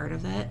be a part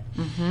of it.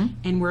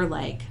 And we're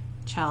like,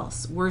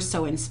 Chelsea, we're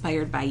so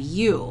inspired by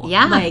you.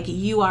 Yeah. Like,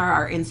 you are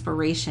our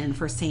inspiration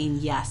for saying,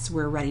 yes,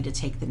 we're ready to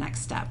take the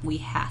next step. We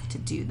have to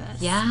do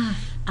this. Yeah.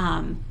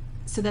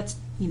 So that's,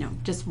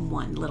 just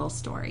one little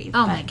story.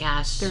 Oh, my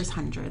gosh. There's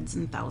hundreds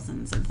and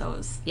thousands of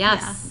those.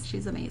 Yes. Yeah,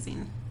 she's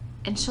amazing.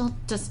 And she'll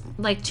just,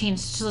 she'll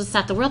just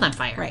set the world on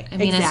fire. Right. I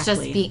mean, Exactly. it's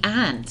just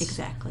beyond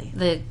Exactly.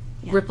 the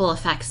ripple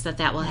effects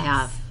that will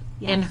have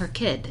in her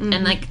kid.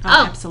 And,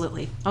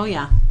 absolutely. Oh,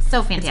 yeah. so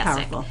It's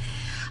fantastic. powerful.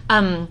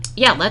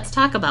 Let's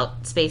talk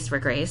about Space for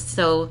Grace.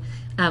 So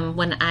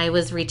when I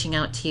was reaching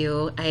out to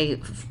you,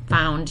 I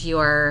found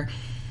your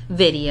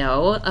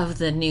video of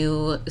the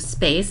new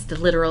space, the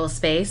literal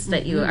space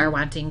that you are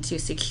wanting to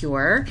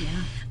secure.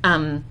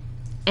 Yeah.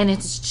 And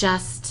it's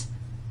just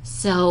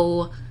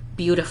so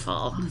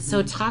beautiful.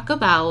 So talk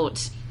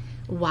about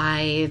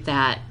why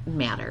that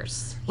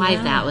matters, why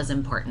that was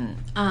important.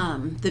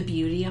 The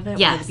beauty of it,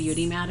 Yes. why the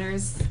beauty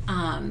matters.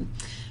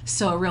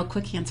 So a real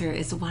quick answer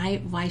is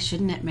why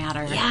shouldn't it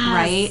matter? Yes.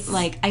 Right?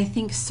 Like, I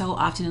think so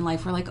often in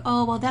life we're like,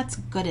 oh, well, that's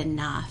good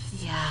enough.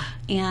 Yeah.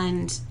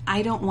 And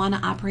I don't want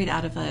to operate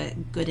out of a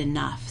good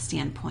enough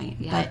standpoint.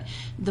 Yeah. But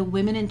the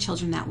women and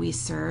children that we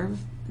serve,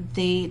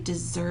 they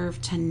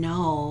deserve to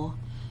know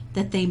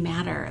that they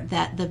matter,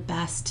 that the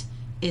best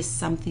is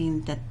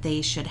something that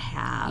they should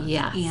have.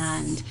 Yes.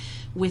 And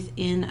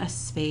within a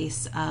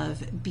space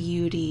of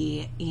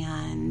beauty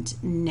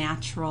and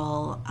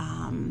natural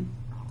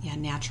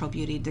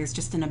beauty, there's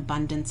just an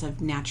abundance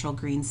of natural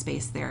green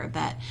space there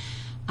that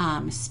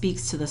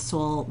speaks to the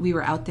soul. We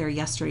were out there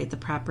yesterday at the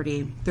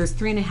property. There's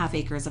 3.5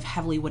 acres of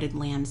heavily wooded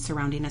land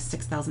surrounding a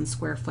 6,000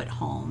 square foot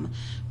home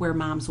where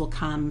moms will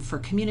come for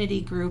community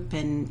group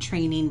and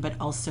training, but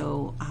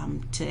also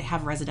to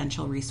have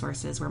residential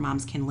resources where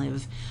moms can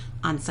live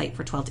on site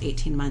for 12 to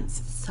 18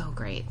 months. So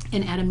great.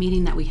 And at a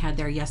meeting that we had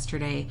there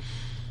yesterday,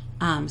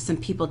 some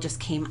people just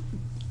came.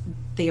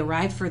 They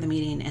arrived for the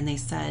meeting and they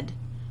said,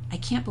 I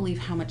can't believe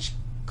how much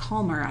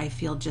calmer I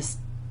feel just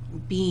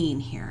being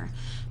here.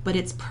 But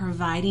it's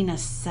providing a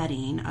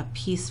setting, a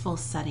peaceful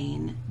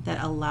setting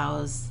that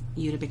allows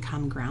you to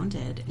become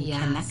grounded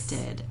and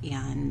connected.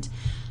 And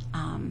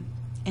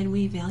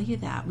we value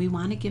that. We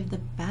want to give the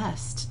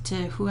best to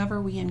whoever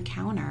we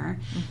encounter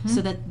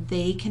so that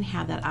they can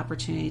have that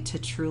opportunity to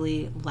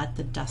truly let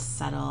the dust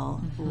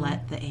settle,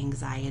 let the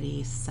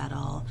anxiety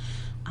settle,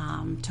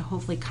 to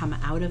hopefully come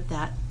out of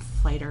that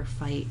flight or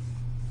fight.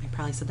 I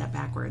probably said that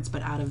backwards,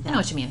 but out of that I know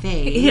what you mean.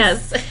 phase.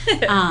 Yes.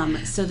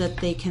 So that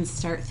they can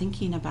start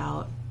thinking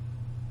about,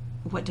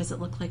 what does it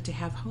look like to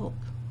have hope?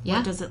 Yeah.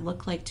 What does it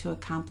look like to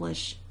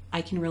accomplish?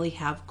 I can really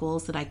have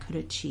goals that I could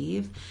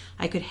achieve.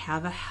 I could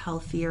have a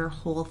healthier,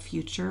 whole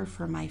future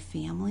for my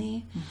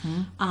family.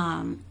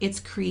 It's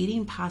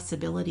creating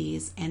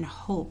possibilities and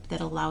hope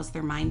that allows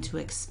their mind to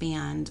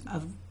expand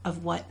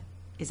of what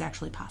is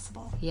actually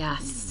possible.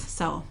 Yes.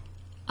 So,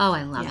 Oh,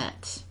 I love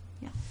it.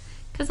 yeah.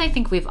 Because I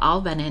think we've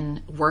all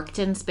worked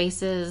in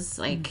spaces,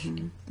 I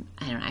don't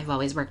know, I've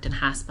always worked in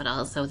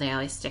hospitals, so they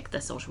always stick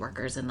the social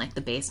workers in the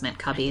basement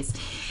cubbies.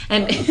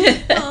 And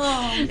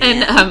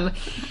and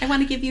I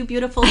want to give you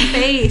beautiful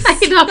space.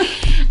 I know.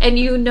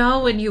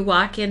 And when you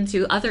walk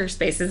into other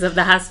spaces of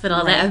the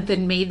hospital that have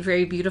been made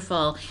very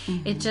beautiful,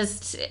 it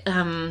just,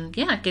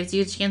 it gives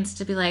you a chance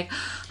to be like,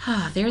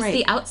 there's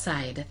the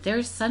outside.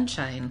 There's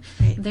sunshine.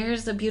 Right.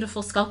 There's a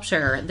beautiful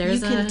sculpture. You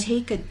can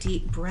take a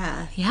deep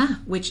breath. Yeah.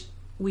 Which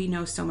we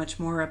know so much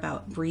more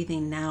about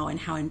breathing now and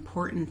how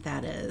important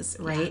that is,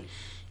 right?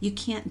 You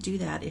can't do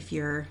that if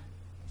you're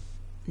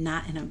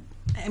not in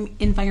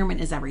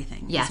environment is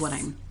everything, Yes. is what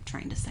I'm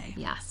trying to say.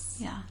 Yes.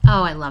 Yeah.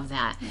 Oh, I love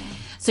that. Yeah.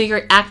 So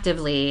you're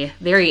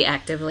very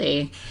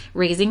actively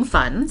raising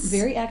funds.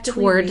 Very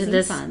actively toward raising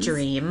this funds.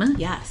 dream.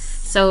 Yes.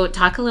 So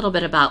talk a little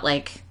bit about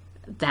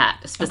that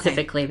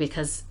specifically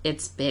because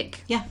it's big.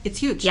 Yeah, it's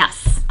huge.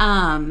 Yes.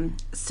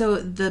 So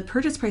the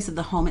purchase price of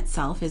the home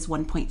itself is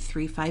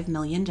 $1.35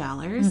 million.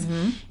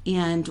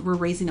 And we're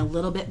raising a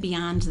little bit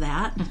beyond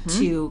that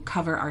to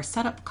cover our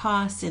setup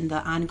costs and the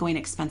ongoing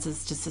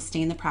expenses to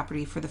sustain the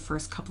property for the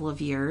first couple of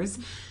years,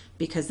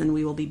 because then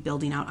we will be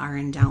building out our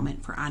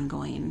endowment for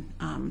ongoing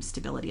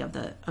stability of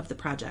the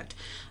project.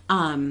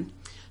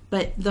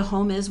 But the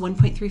home is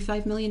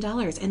 $1.35 million,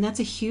 and that's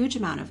a huge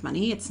amount of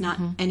money. It's not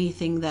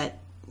anything that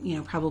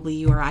probably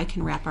you or I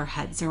can wrap our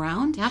heads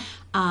around. Yep.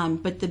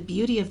 But the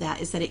beauty of that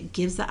is that it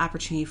gives the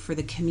opportunity for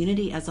the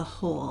community as a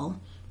whole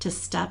to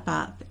step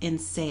up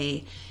and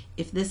say,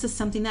 if this is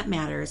something that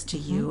matters to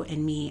you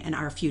and me and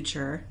our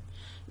future,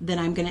 then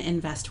I'm going to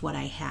invest what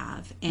I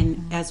have.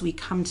 And as we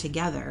come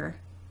together,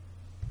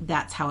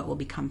 that's how it will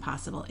become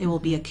possible. It will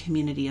be a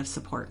community of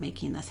support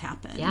making this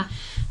happen. Yeah.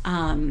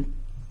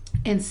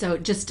 And so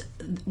just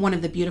one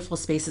of the beautiful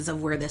spaces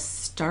of where this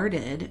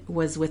started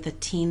was with a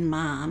teen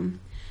mom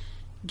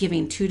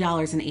giving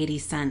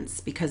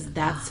 $2.80 because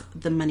that's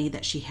the money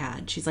that she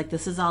had. She's like,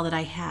 this is all that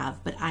I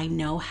have, but I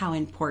know how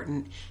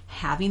important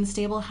having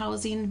stable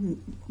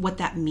housing, what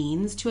that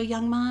means to a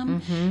young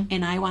mom,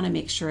 and I want to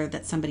make sure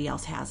that somebody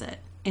else has it.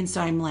 And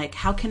so I'm like,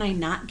 how can I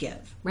not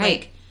give?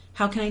 Right. Like,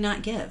 how can I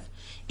not give?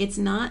 It's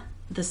not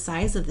the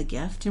size of the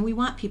gift, and we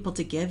want people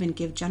to give and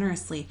give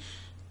generously.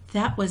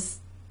 That was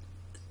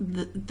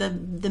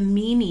the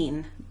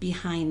meaning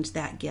behind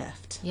that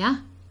gift. Yeah.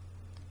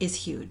 Is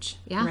huge.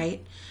 Yeah.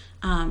 Right?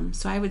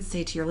 So I would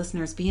say to your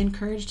listeners, be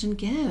encouraged and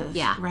give.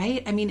 Yeah.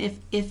 Right? I mean,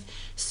 if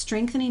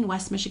strengthening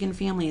West Michigan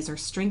families or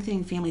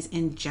strengthening families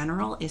in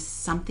general is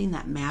something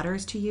that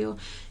matters to you,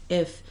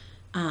 if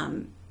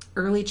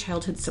early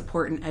childhood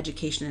support and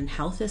education and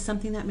health is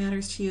something that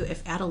matters to you,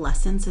 if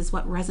adolescence is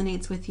what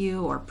resonates with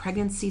you, or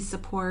pregnancy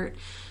support,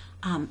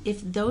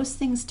 if those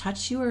things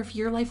touch you, or if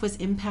your life was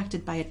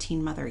impacted by a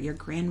teen mother, your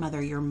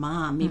grandmother, your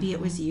mom, maybe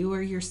it was you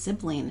or your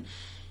sibling,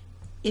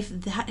 if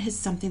that is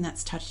something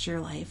that's touched your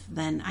life,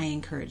 then I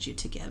encourage you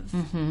to give.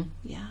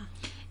 Yeah.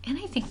 And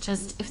I think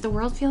just if the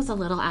world feels a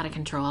little out of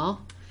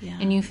control, Yeah.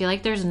 and you feel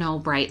like there's no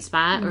bright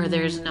spot, or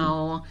there's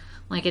no,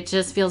 like, it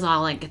just feels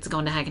all like it's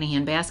going to heck in a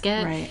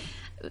handbasket. Right.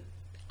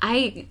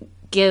 I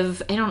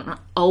don't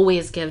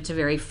always give to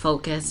very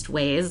focused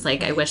ways.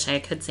 Like, I wish I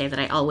could say that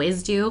I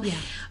always do. Yeah.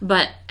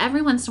 But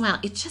every once in a while,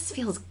 it just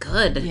feels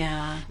good.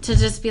 Yeah. To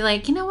just be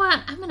like, you know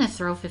what? I'm going to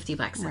throw $50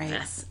 at Right.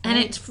 this. And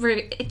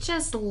it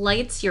just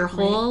lights your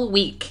whole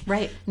week.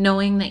 Right.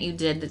 Knowing that you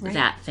did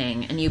that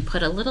thing, and you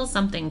put a little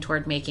something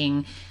toward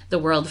making the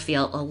world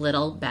feel a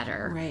little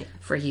better Right.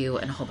 for you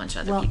and a whole bunch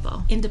of other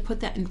people. And to put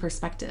that in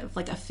perspective,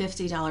 like a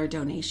 $50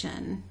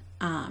 donation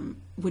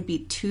would be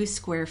 2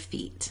 square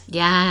feet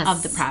Yes.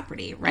 of the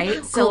property, right?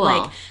 Cool. So,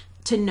 like,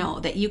 to know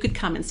that you could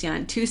come and stand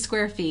on 2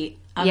 square feet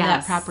of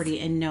that property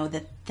and know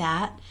that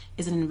that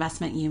is an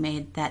investment you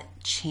made that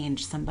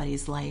changed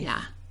somebody's life.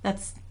 Yeah.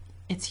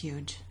 It's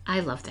huge.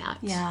 I love that.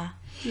 Yeah.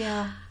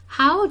 Yeah.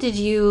 How did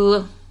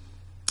you,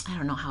 I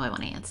don't know how I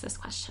want to answer this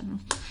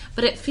question,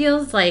 but it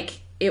feels like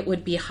it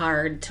would be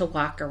hard to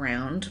walk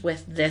around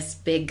with this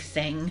big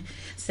thing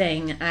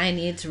saying, I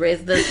need to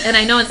raise this. And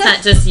I know it's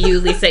not just you,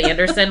 Lisa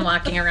Anderson,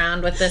 walking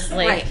around with this,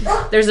 like,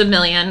 there's a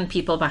million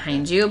people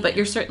behind you, but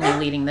you're certainly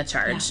leading the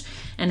charge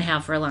and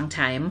have for a long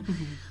time.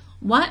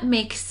 What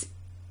makes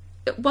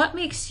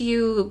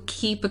you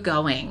keep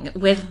going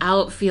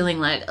without feeling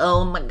like,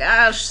 oh my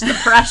gosh, the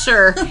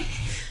pressure?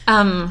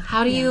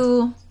 How do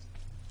you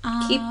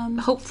keep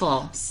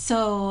hopeful?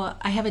 So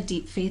I have a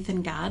deep faith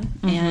in God,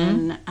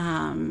 and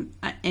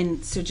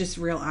so just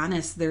real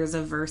honest, there's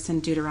a verse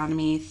in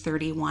Deuteronomy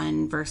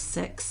 31 verse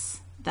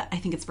 6 that I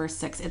think it's verse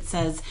 6. It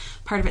says,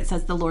 part of it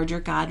says, the Lord your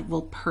God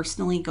will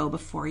personally go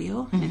before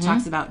you. And it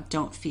talks about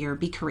don't fear,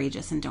 be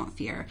courageous and don't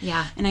fear.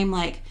 Yeah. And I'm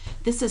like,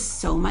 this is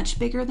so much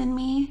bigger than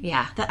me.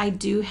 Yeah. That I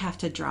do have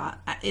to draw.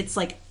 It's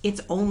like,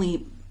 it's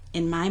only,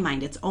 in my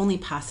mind, it's only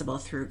possible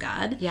through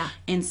God. Yeah.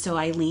 And so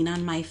I lean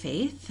on my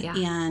faith,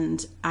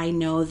 and I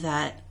know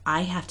that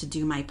I have to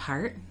do my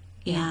part,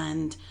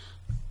 and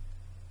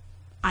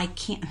I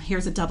can't,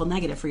 here's a double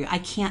negative for you. I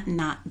can't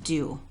not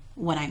do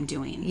what I'm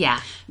doing.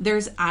 Yeah.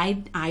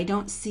 I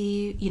don't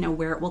see,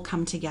 where it will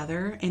come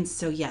together. And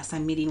so, yes,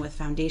 I'm meeting with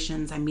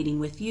foundations, I'm meeting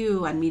with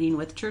you, I'm meeting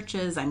with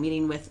churches, I'm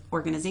meeting with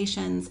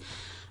organizations,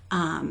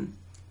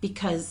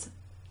 because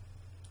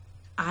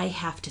I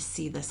have to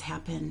see this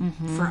happen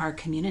for our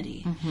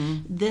community.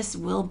 This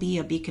will be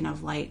a beacon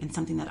of light and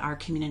something that our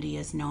community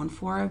is known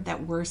for,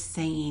 that we're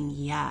saying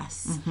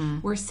yes.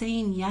 We're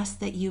saying yes,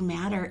 that you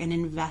matter, and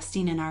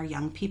investing in our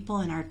young people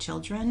and our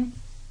children.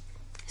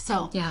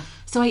 So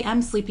I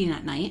am sleeping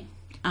at night.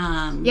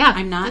 I'm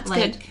not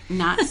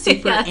not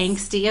super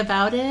angsty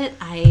about it.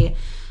 I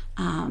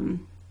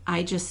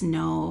just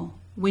know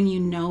when you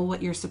know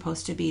what you're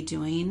supposed to be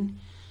doing,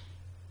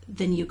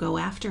 then you go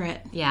after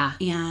it. Yeah.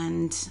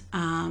 And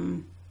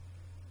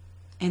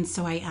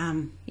so I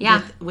am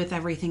with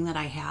everything that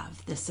I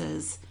have. This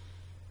is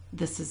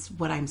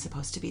what I'm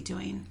supposed to be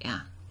doing. Yeah.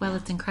 Well,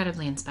 it's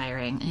incredibly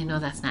inspiring. I know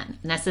that's not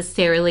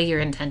necessarily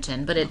your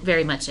intention, but it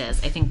very much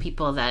is. I think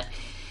people that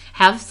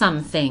have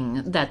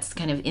something that's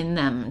kind of in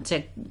them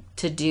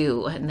to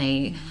do, and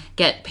they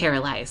get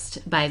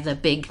paralyzed by the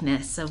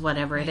bigness of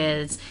whatever it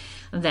is,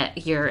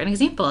 that you're an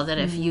example that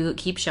if you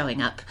keep showing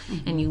up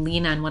and you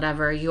lean on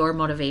whatever your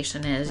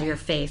motivation is, your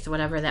faith,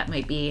 whatever that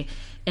might be,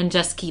 and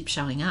just keep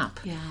showing up,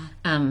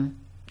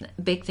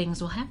 big things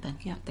will happen.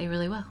 Yeah, they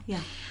really will. Yeah.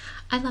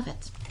 I love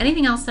it.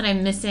 Anything else that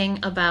I'm missing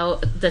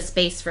about the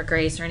Space for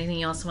Grace, or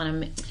anything else you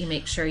want to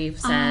make sure you've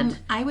said?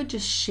 I would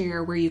just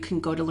share where you can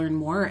go to learn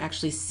more, or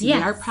actually see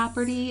our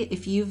property.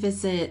 If you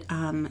visit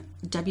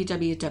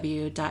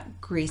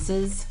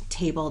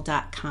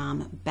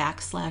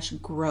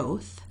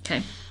www.gracestable.com/growth.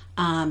 Okay.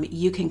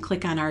 You can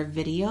click on our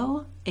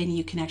video and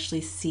you can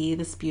actually see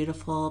this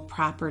beautiful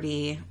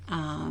property.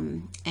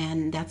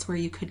 And that's where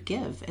you could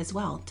give as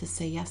well to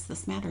say, yes,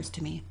 this matters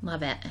to me.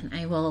 Love it. And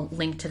I will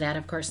link to that,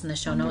 of course, in the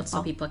show notes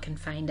so people can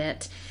find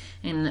it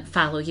and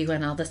follow you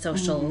on all the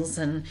socials.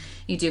 And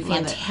you do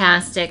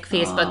fantastic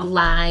Facebook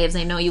Lives.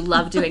 I know you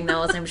love doing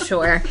those, I'm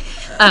sure.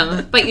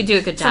 But you do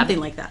a good job. Something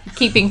like that.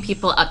 Keeping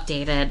people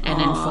updated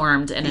and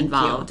informed and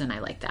involved. You. And I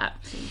like that.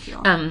 Thank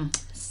you.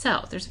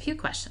 So there's a few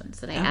questions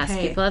that I ask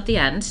people at the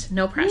end.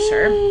 No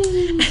pressure.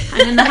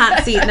 I'm in the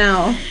hot seat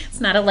now. It's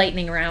not a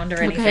lightning round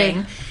or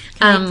anything.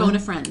 Can I phone a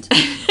friend?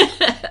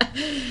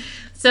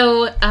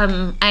 So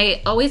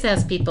I always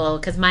ask people,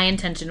 because my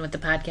intention with the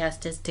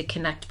podcast is to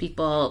connect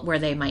people where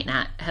they might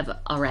not have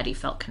already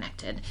felt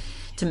connected,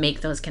 to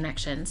make those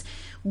connections.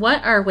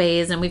 What are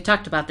ways, and we've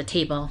talked about the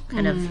table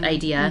kind of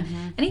idea,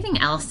 anything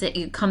else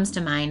that comes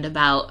to mind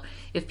about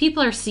if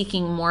people are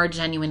seeking more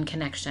genuine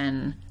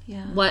connection,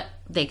 what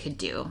they could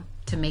do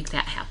to make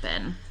that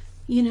happen?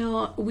 You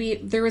know,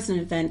 there was an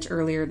event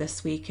earlier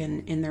this week,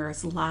 and there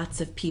was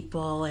lots of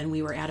people, and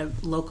we were at a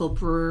local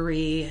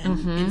brewery,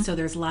 and so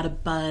there's a lot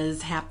of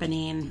buzz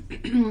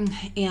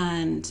happening.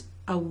 And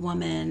a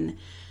woman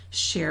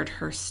shared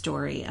her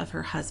story of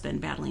her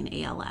husband battling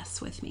ALS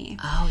with me.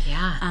 Oh,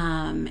 yeah.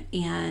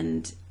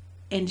 And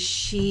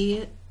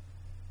she,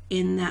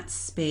 in that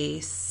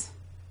space,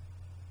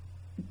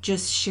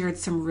 just shared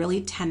some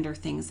really tender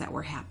things that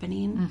were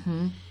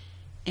happening.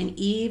 And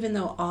even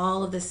though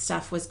all of this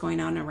stuff was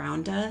going on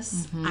around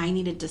us, I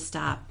needed to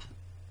stop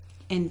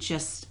and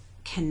just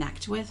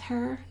connect with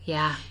her.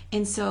 Yeah.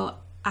 And so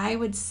I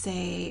would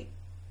say,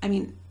 I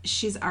mean,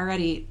 she's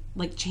already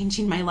like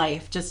changing my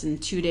life just in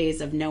 2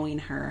 days of knowing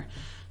her.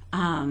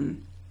 I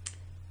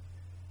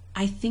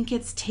think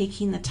it's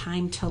taking the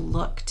time to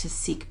look to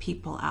seek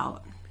people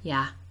out.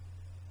 Yeah.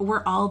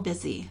 We're all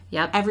busy.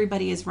 Yep.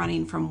 Everybody is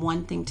running from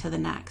one thing to the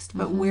next.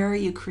 But where are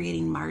you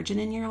creating margin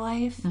in your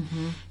life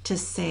to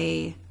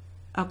say,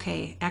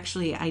 okay,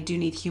 actually, I do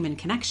need human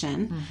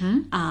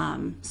connection.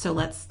 So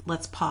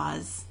let's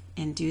pause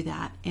and do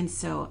that. And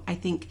so I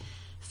think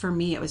for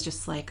me, it was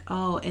just like,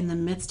 oh, in the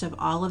midst of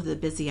all of the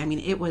busy, I mean,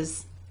 it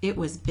was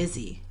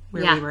busy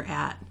where we were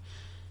at.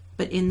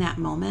 But in that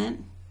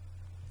moment,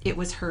 it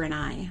was her and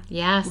I.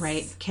 Yes.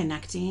 Right?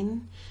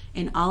 Connecting.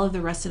 And all of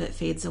the rest of it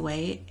fades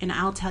away. And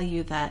I'll tell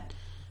you that,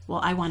 well,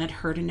 I wanted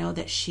her to know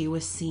that she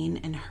was seen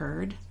and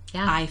heard.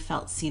 Yeah. I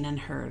felt seen and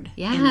heard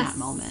in that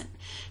moment.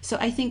 So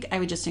I think I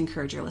would just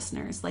encourage your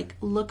listeners, like,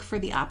 look for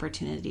the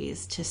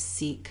opportunities to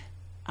seek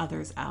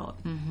others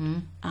out.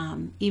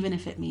 Even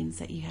if it means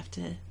that you have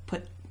to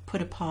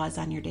put a pause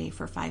on your day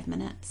for 5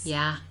 minutes.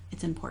 Yeah.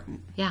 It's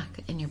important. Yeah,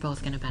 and you're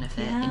both going to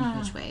benefit in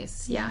huge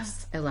ways.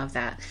 Yes, I love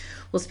that.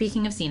 Well,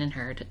 speaking of seen and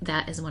heard,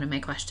 that is one of my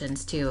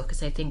questions too,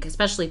 because I think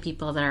especially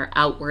people that are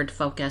outward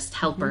focused,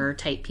 helper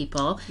type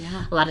people,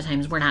 a lot of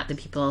times we're not the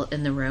people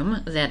in the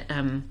room that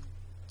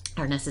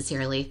are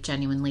necessarily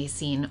genuinely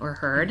seen or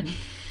heard.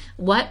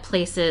 What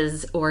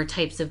places or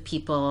types of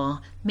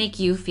people make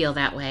you feel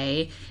that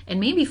way?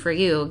 And maybe for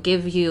you,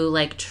 give you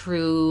like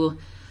true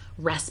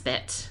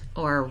respite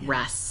or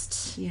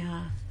rest?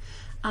 Yeah.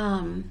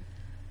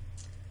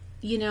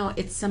 You know,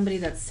 it's somebody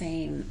that's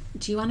saying,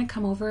 do you want to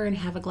come over and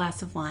have a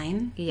glass of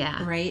wine?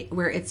 Yeah. Right?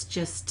 Where it's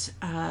just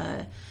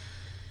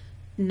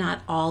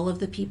not all of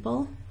the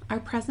people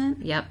are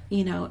present. Yep.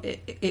 You know,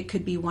 it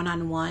could be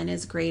one-on-one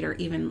is great, or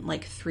even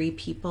like 3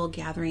 people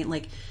gathering.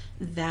 Like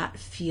that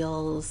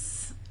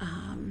feels,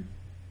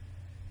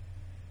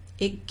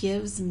 it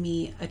gives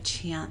me a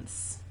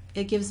chance.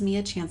 It gives me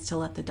a chance to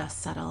let the dust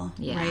settle,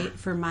 right?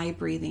 For my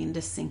breathing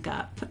to sync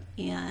up,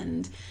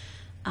 and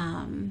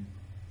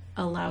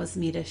allows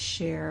me to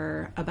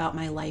share about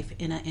my life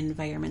in an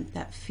environment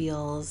that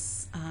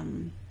feels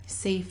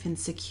safe and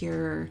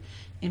secure,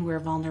 and where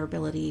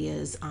vulnerability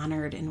is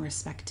honored and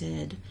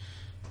respected.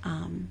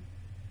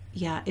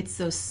 It's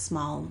those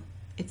small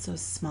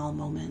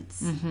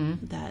moments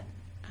that,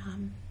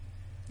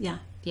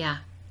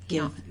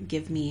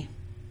 give me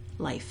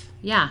life.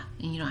 Yeah,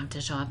 and you don't have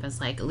to show up as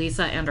like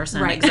Lisa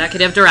Anderson,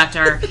 executive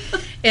director,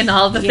 in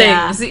all the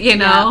things, you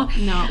know.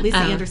 Yeah. No, Lisa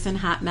Anderson,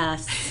 hot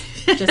mess,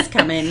 just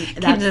come in.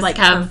 That's just like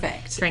come,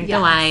 perfect. Drink the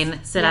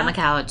wine, sit on the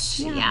couch.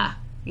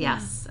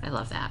 Yes, I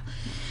love that.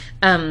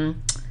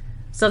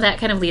 So that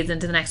kind of leads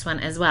into the next one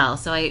as well.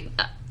 So I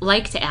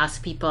like to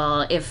ask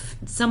people, if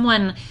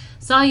someone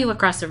saw you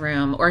across the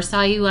room or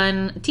saw you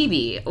on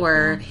TV,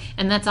 or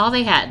and that's all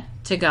they had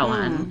to go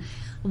on,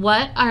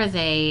 what are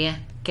they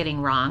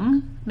getting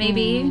wrong,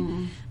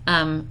 maybe,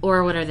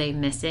 or what are they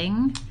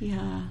missing?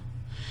 Yeah,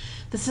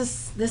 this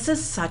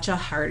is such a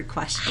hard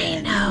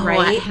question. I know,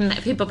 right?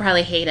 And people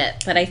probably hate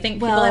it, but I think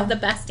people have the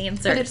best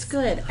answers. But it's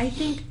good. I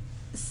think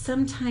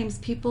sometimes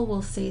people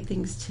will say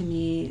things to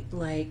me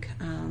like,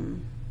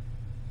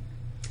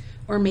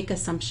 or make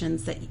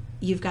assumptions that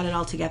you've got it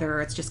all together,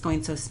 or it's just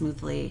going so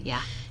smoothly.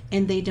 Yeah.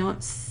 And they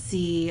don't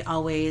see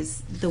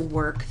always the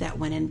work that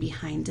went in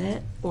behind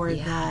it, or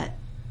that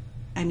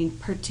I mean,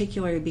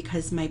 particularly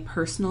because my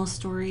personal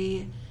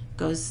story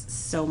goes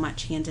so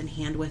much hand in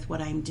hand with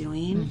what I'm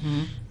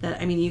doing,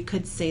 that, I mean, you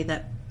could say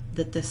that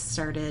this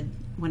started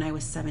when I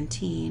was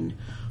 17,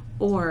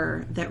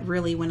 or that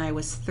really when I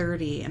was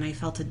 30 and I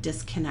felt a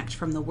disconnect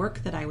from the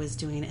work that I was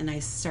doing, and I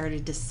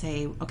started to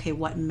say, okay,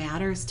 what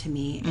matters to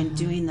me, and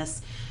doing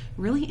this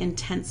really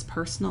intense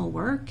personal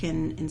work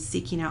and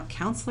seeking out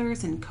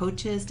counselors and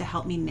coaches to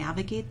help me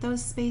navigate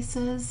those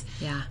spaces.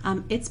 Yeah.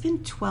 It's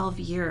been 12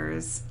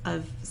 years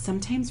of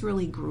sometimes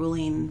really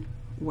grueling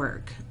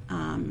work,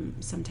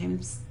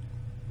 sometimes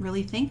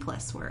really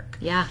thankless work.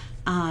 Yeah.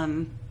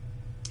 And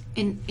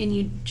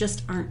you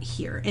just aren't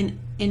here. And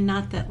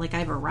not that like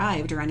I've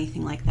arrived or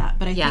anything like that,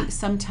 but I think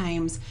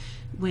sometimes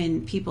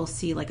when people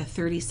see like a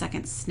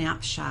 30-second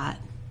snapshot,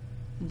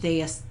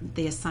 they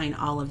assign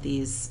all of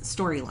these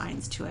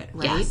storylines to it,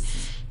 right?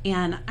 Yes.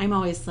 And I'm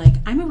always like,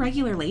 I'm a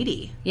regular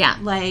lady. Yeah.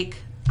 Like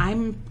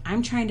I'm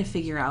trying to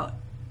figure out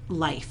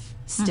life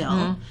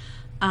still.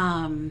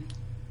 And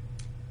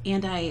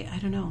I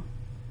don't know.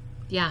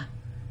 Yeah.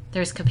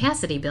 There's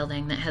capacity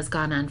building that has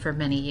gone on for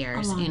many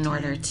years in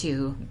order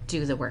to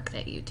do the work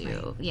that you do.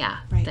 Right. Yeah,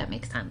 that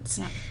makes sense.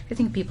 Yeah. I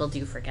think people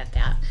do forget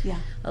that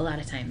a lot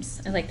of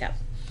times. I like that.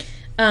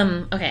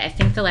 Okay, I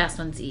think the last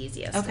one's the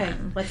easiest. Okay,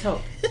 let's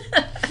hope.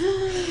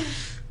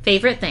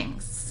 Favorite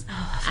things.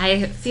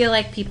 I feel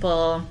like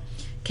people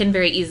can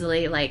very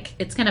easily, like,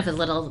 it's kind of a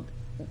little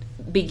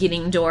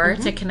beginning door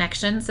to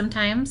connection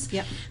sometimes.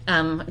 Yep.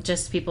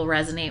 Just people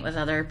resonate with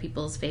other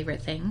people's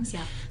favorite things.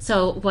 Yeah.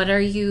 So what are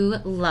you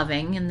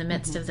loving in the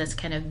midst of this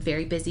kind of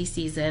very busy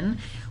season?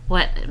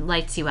 What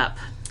lights you up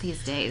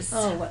these days?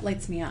 Oh, what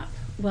lights me up?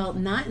 Well,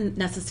 not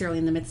necessarily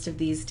in the midst of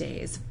these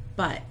days,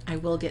 but I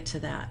will get to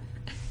that.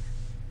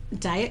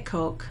 Diet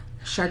Coke,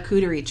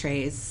 charcuterie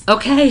trays.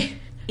 Okay.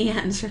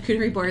 And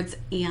charcuterie boards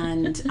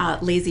and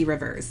lazy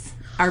rivers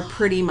are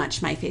pretty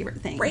much my favorite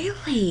thing.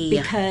 Really?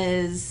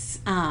 Because,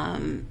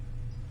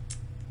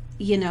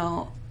 you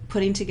know,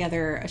 putting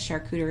together a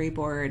charcuterie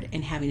board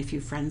and having a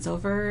few friends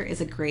over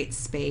is a great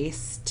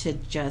space to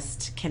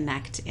just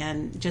connect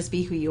and just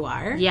be who you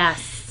are.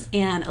 Yes.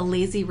 And a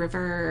lazy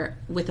river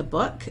with a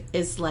book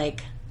is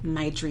like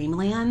my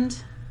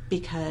dreamland,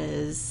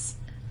 because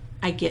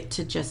I get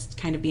to just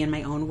kind of be in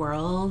my own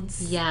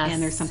worlds. Yes.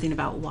 And there's something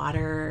about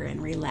water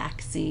and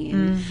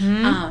relaxing.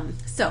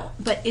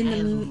 But I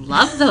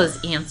love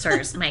those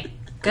answers. My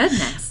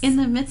goodness. In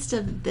the midst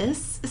of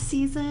this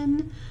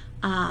season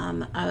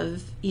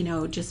of, you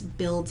know, just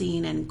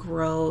building and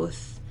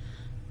growth,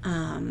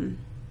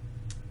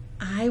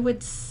 I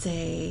would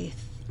say,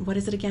 what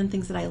is it again?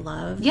 Things that I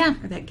love. Yeah.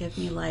 Or that give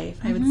me life.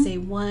 I would say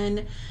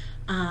one,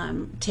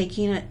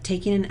 taking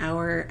an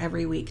hour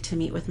every week to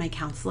meet with my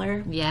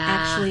counselor. Yeah.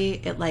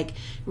 Actually, it like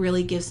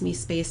really gives me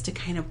space to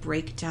kind of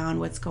break down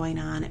what's going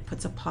on. It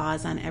puts a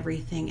pause on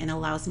everything and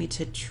allows me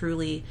to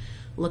truly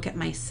look at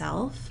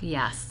myself.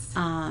 Yes.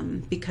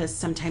 Because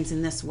sometimes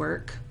in this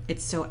work,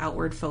 it's so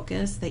outward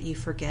focused that you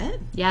forget.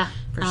 Yeah,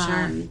 for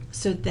sure.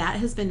 So that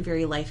has been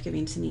very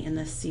life-giving to me in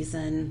this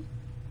season.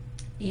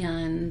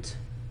 And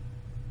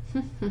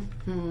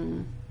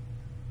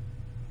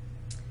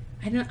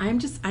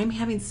I'm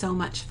having so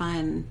much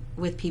fun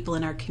with people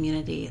in our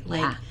community.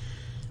 Like,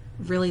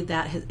 really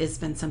that has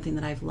been something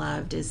that I've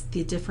loved, is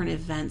the different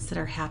events that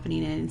are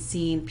happening and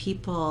seeing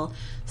people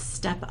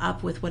step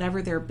up with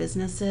whatever their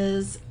business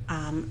is.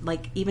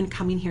 Like even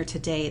coming here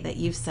today, that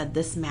you've said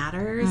this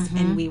matters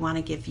and we want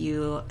to give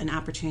you an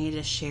opportunity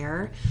to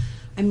share.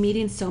 I'm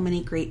meeting so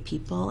many great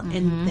people,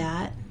 and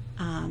that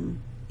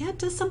it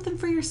does something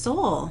for your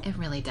soul. It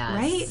really does.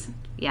 Right?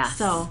 Yes.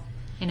 So,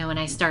 you know, when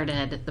I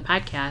started the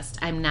podcast,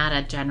 I'm not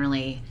a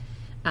generally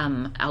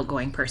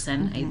outgoing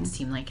person. I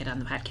seem like it on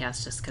the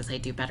podcast just because I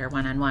do better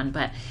one-on-one,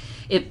 but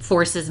it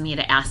forces me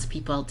to ask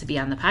people to be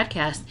on the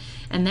podcast,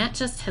 and that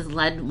just has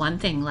led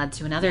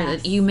to another.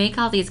 Yes. You make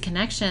all these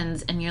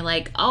connections and you're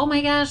like, oh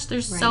my gosh,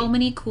 there's so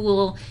many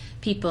cool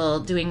people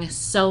doing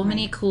so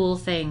many cool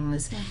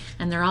things,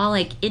 and they're all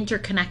like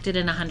interconnected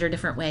in 100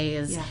 different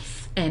ways. Yes.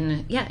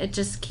 And it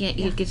just can't,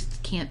 you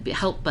just can't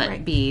help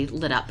but be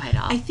lit up by it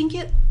all. I think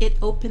it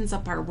opens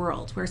up our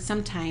world, where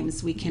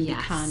sometimes we can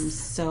become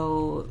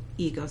so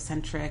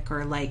egocentric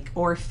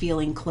or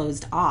feeling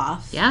closed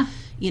off. Yeah.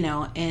 You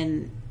know,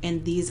 and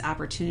these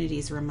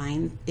opportunities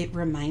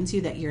reminds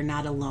you that you're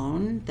not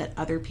alone, that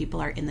other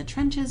people are in the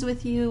trenches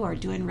with you, or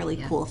doing really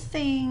cool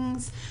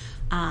things.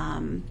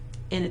 And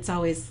it's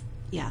always,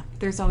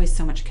 there's always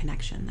so much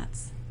connection.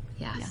 That's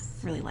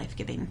really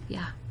life-giving.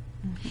 Yeah.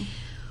 Mm-hmm.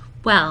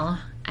 Well,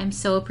 I'm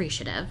so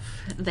appreciative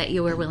that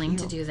you were willing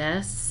to do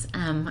this.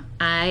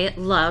 I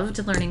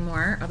loved learning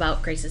more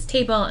about Grace's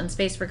Table and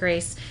Space for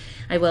Grace.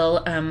 I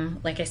will,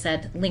 like I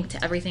said, link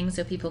to everything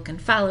so people can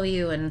follow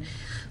you and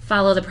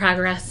follow the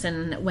progress.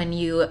 And when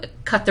you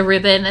cut the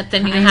ribbon at the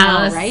new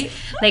house,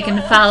 they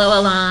can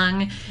follow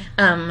along.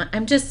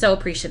 I'm just so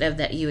appreciative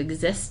that you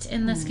exist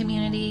in this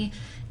community,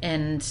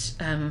 and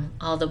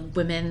all the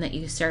women that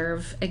you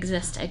serve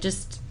exist.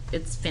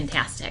 It's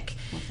fantastic.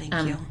 Well, thank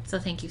you. So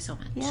thank you so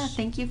much. Yeah,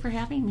 thank you for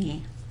having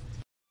me.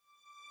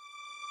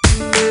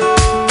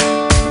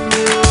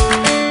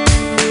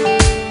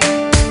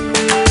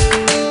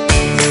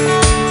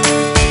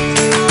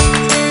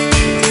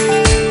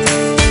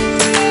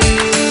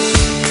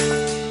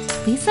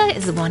 Lisa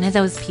is one of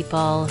those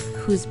people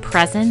whose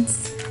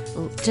presence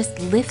just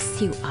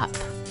lifts you up.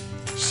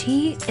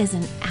 She is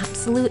an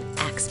absolute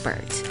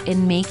expert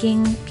in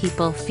making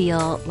people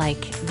feel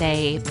like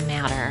they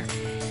matter.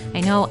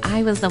 I know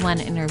I was the one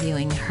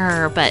interviewing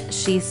her, but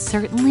she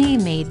certainly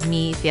made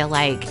me feel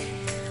like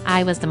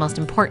I was the most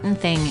important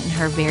thing in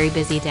her very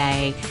busy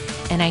day.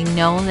 And I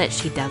know that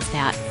she does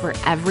that for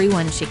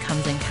everyone she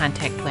comes in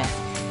contact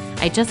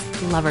with. I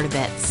just love her to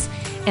bits.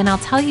 And I'll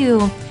tell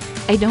you,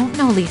 I don't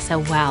know Lisa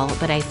well,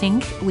 but I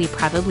think we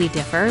probably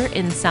differ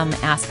in some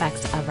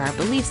aspects of our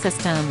belief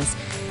systems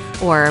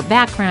or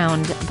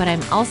background, but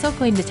I'm also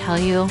going to tell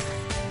you,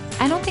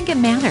 I don't think it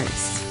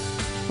matters.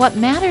 What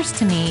matters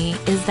to me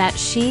is that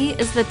she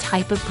is the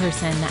type of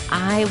person that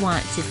I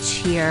want to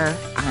cheer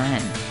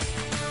on.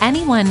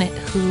 Anyone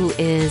who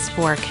is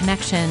for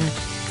connection,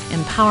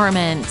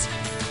 empowerment,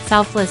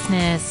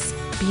 selflessness,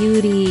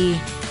 beauty,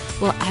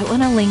 well, I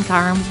want to link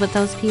arms with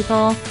those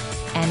people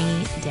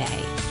any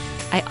day.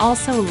 I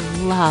also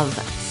love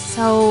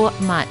so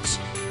much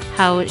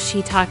how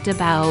she talked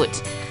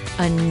about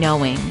a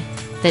knowing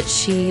that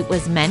she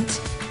was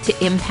meant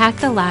to impact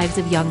the lives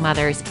of young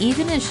mothers,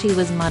 even as she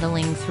was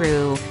muddling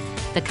through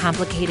the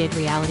complicated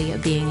reality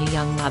of being a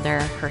young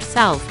mother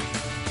herself.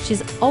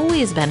 She's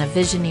always been a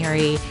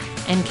visionary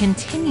and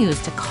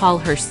continues to call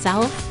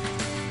herself,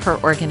 her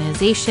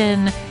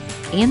organization,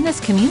 and this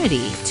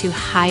community to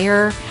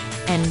higher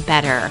and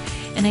better.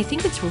 And I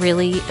think it's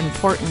really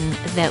important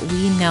that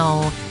we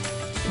know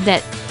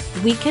that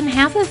we can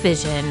have a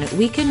vision,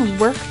 we can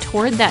work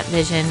toward that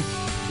vision,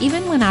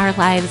 even when our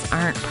lives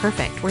aren't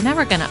perfect. We're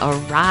never going to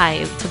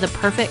arrive to the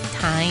perfect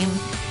time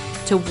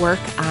to work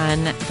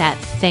on that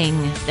thing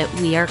that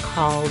we are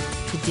called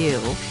to do.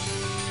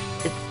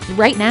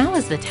 Right now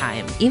is the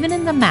time, even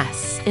in the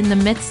mess, in the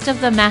midst of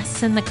the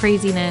mess and the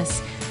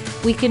craziness,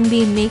 we can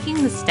be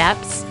making the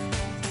steps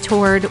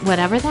toward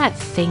whatever that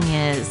thing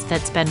is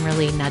that's been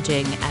really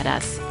nudging at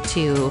us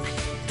to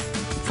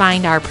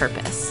find our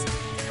purpose.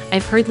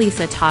 I've heard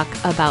Lisa talk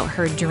about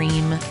her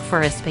dream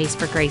for a space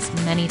for grace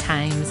many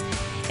times,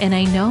 and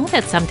I know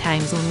that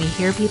sometimes when we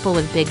hear people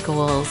with big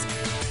goals,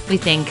 we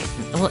think,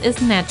 well,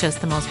 isn't that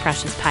just the most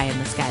precious pie in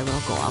the sky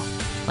little goal?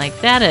 Like,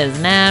 that is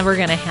never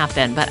going to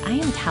happen. But I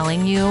am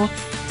telling you,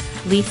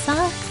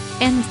 Lisa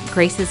and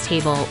Grace's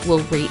Table will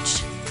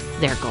reach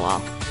their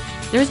goal.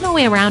 There's no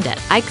way around it.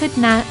 I could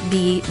not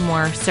be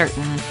more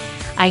certain.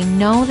 I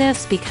know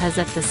this because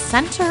at the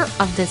center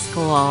of this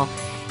goal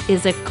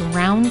is a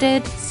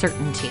grounded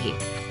certainty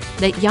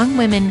that young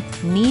women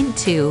need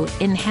to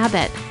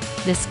inhabit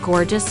this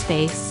gorgeous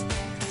space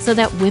so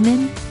that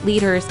women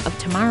leaders of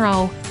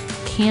tomorrow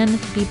can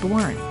be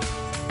born.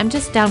 I'm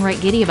just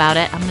downright giddy about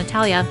it. I'm going to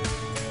tell you,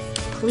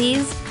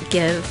 please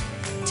give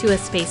to a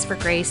space for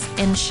grace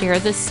and share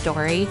this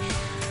story.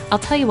 I'll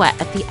tell you what,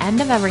 at the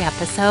end of every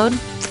episode,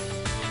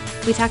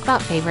 we talk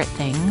about favorite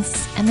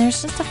things, and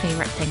there's just a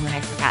favorite thing that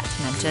I forgot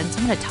to mention, so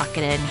I'm going to tuck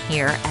it in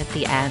here at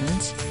the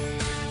end.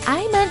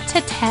 I meant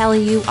to tell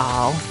you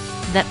all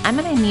that I'm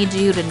going to need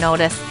you to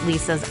notice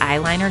Lisa's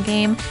eyeliner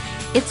game.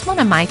 It's one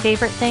of my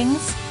favorite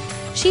things.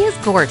 She is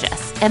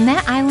gorgeous, and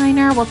that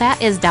eyeliner, well,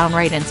 that is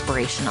downright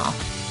inspirational.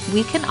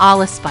 We can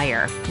all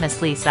aspire,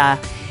 Miss Lisa.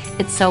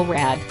 It's so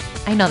rad.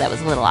 I know that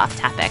was a little off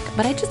topic,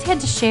 but I just had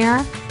to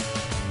share.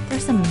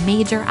 There's some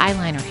major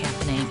eyeliner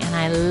happening, and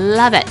I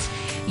love it.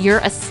 You're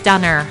a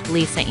stunner,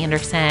 Lisa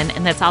Anderson,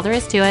 and that's all there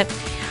is to it.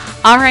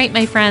 All right,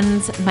 my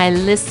friends, my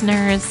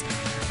listeners,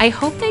 I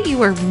hope that you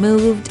were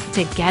moved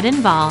to get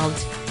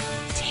involved.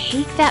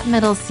 Take that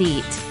middle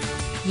seat.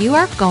 You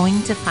are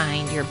going to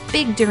find your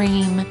big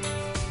dream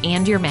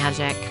and your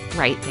magic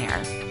right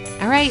there.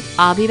 All right,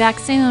 I'll be back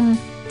soon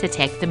to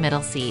take the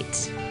middle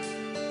seat.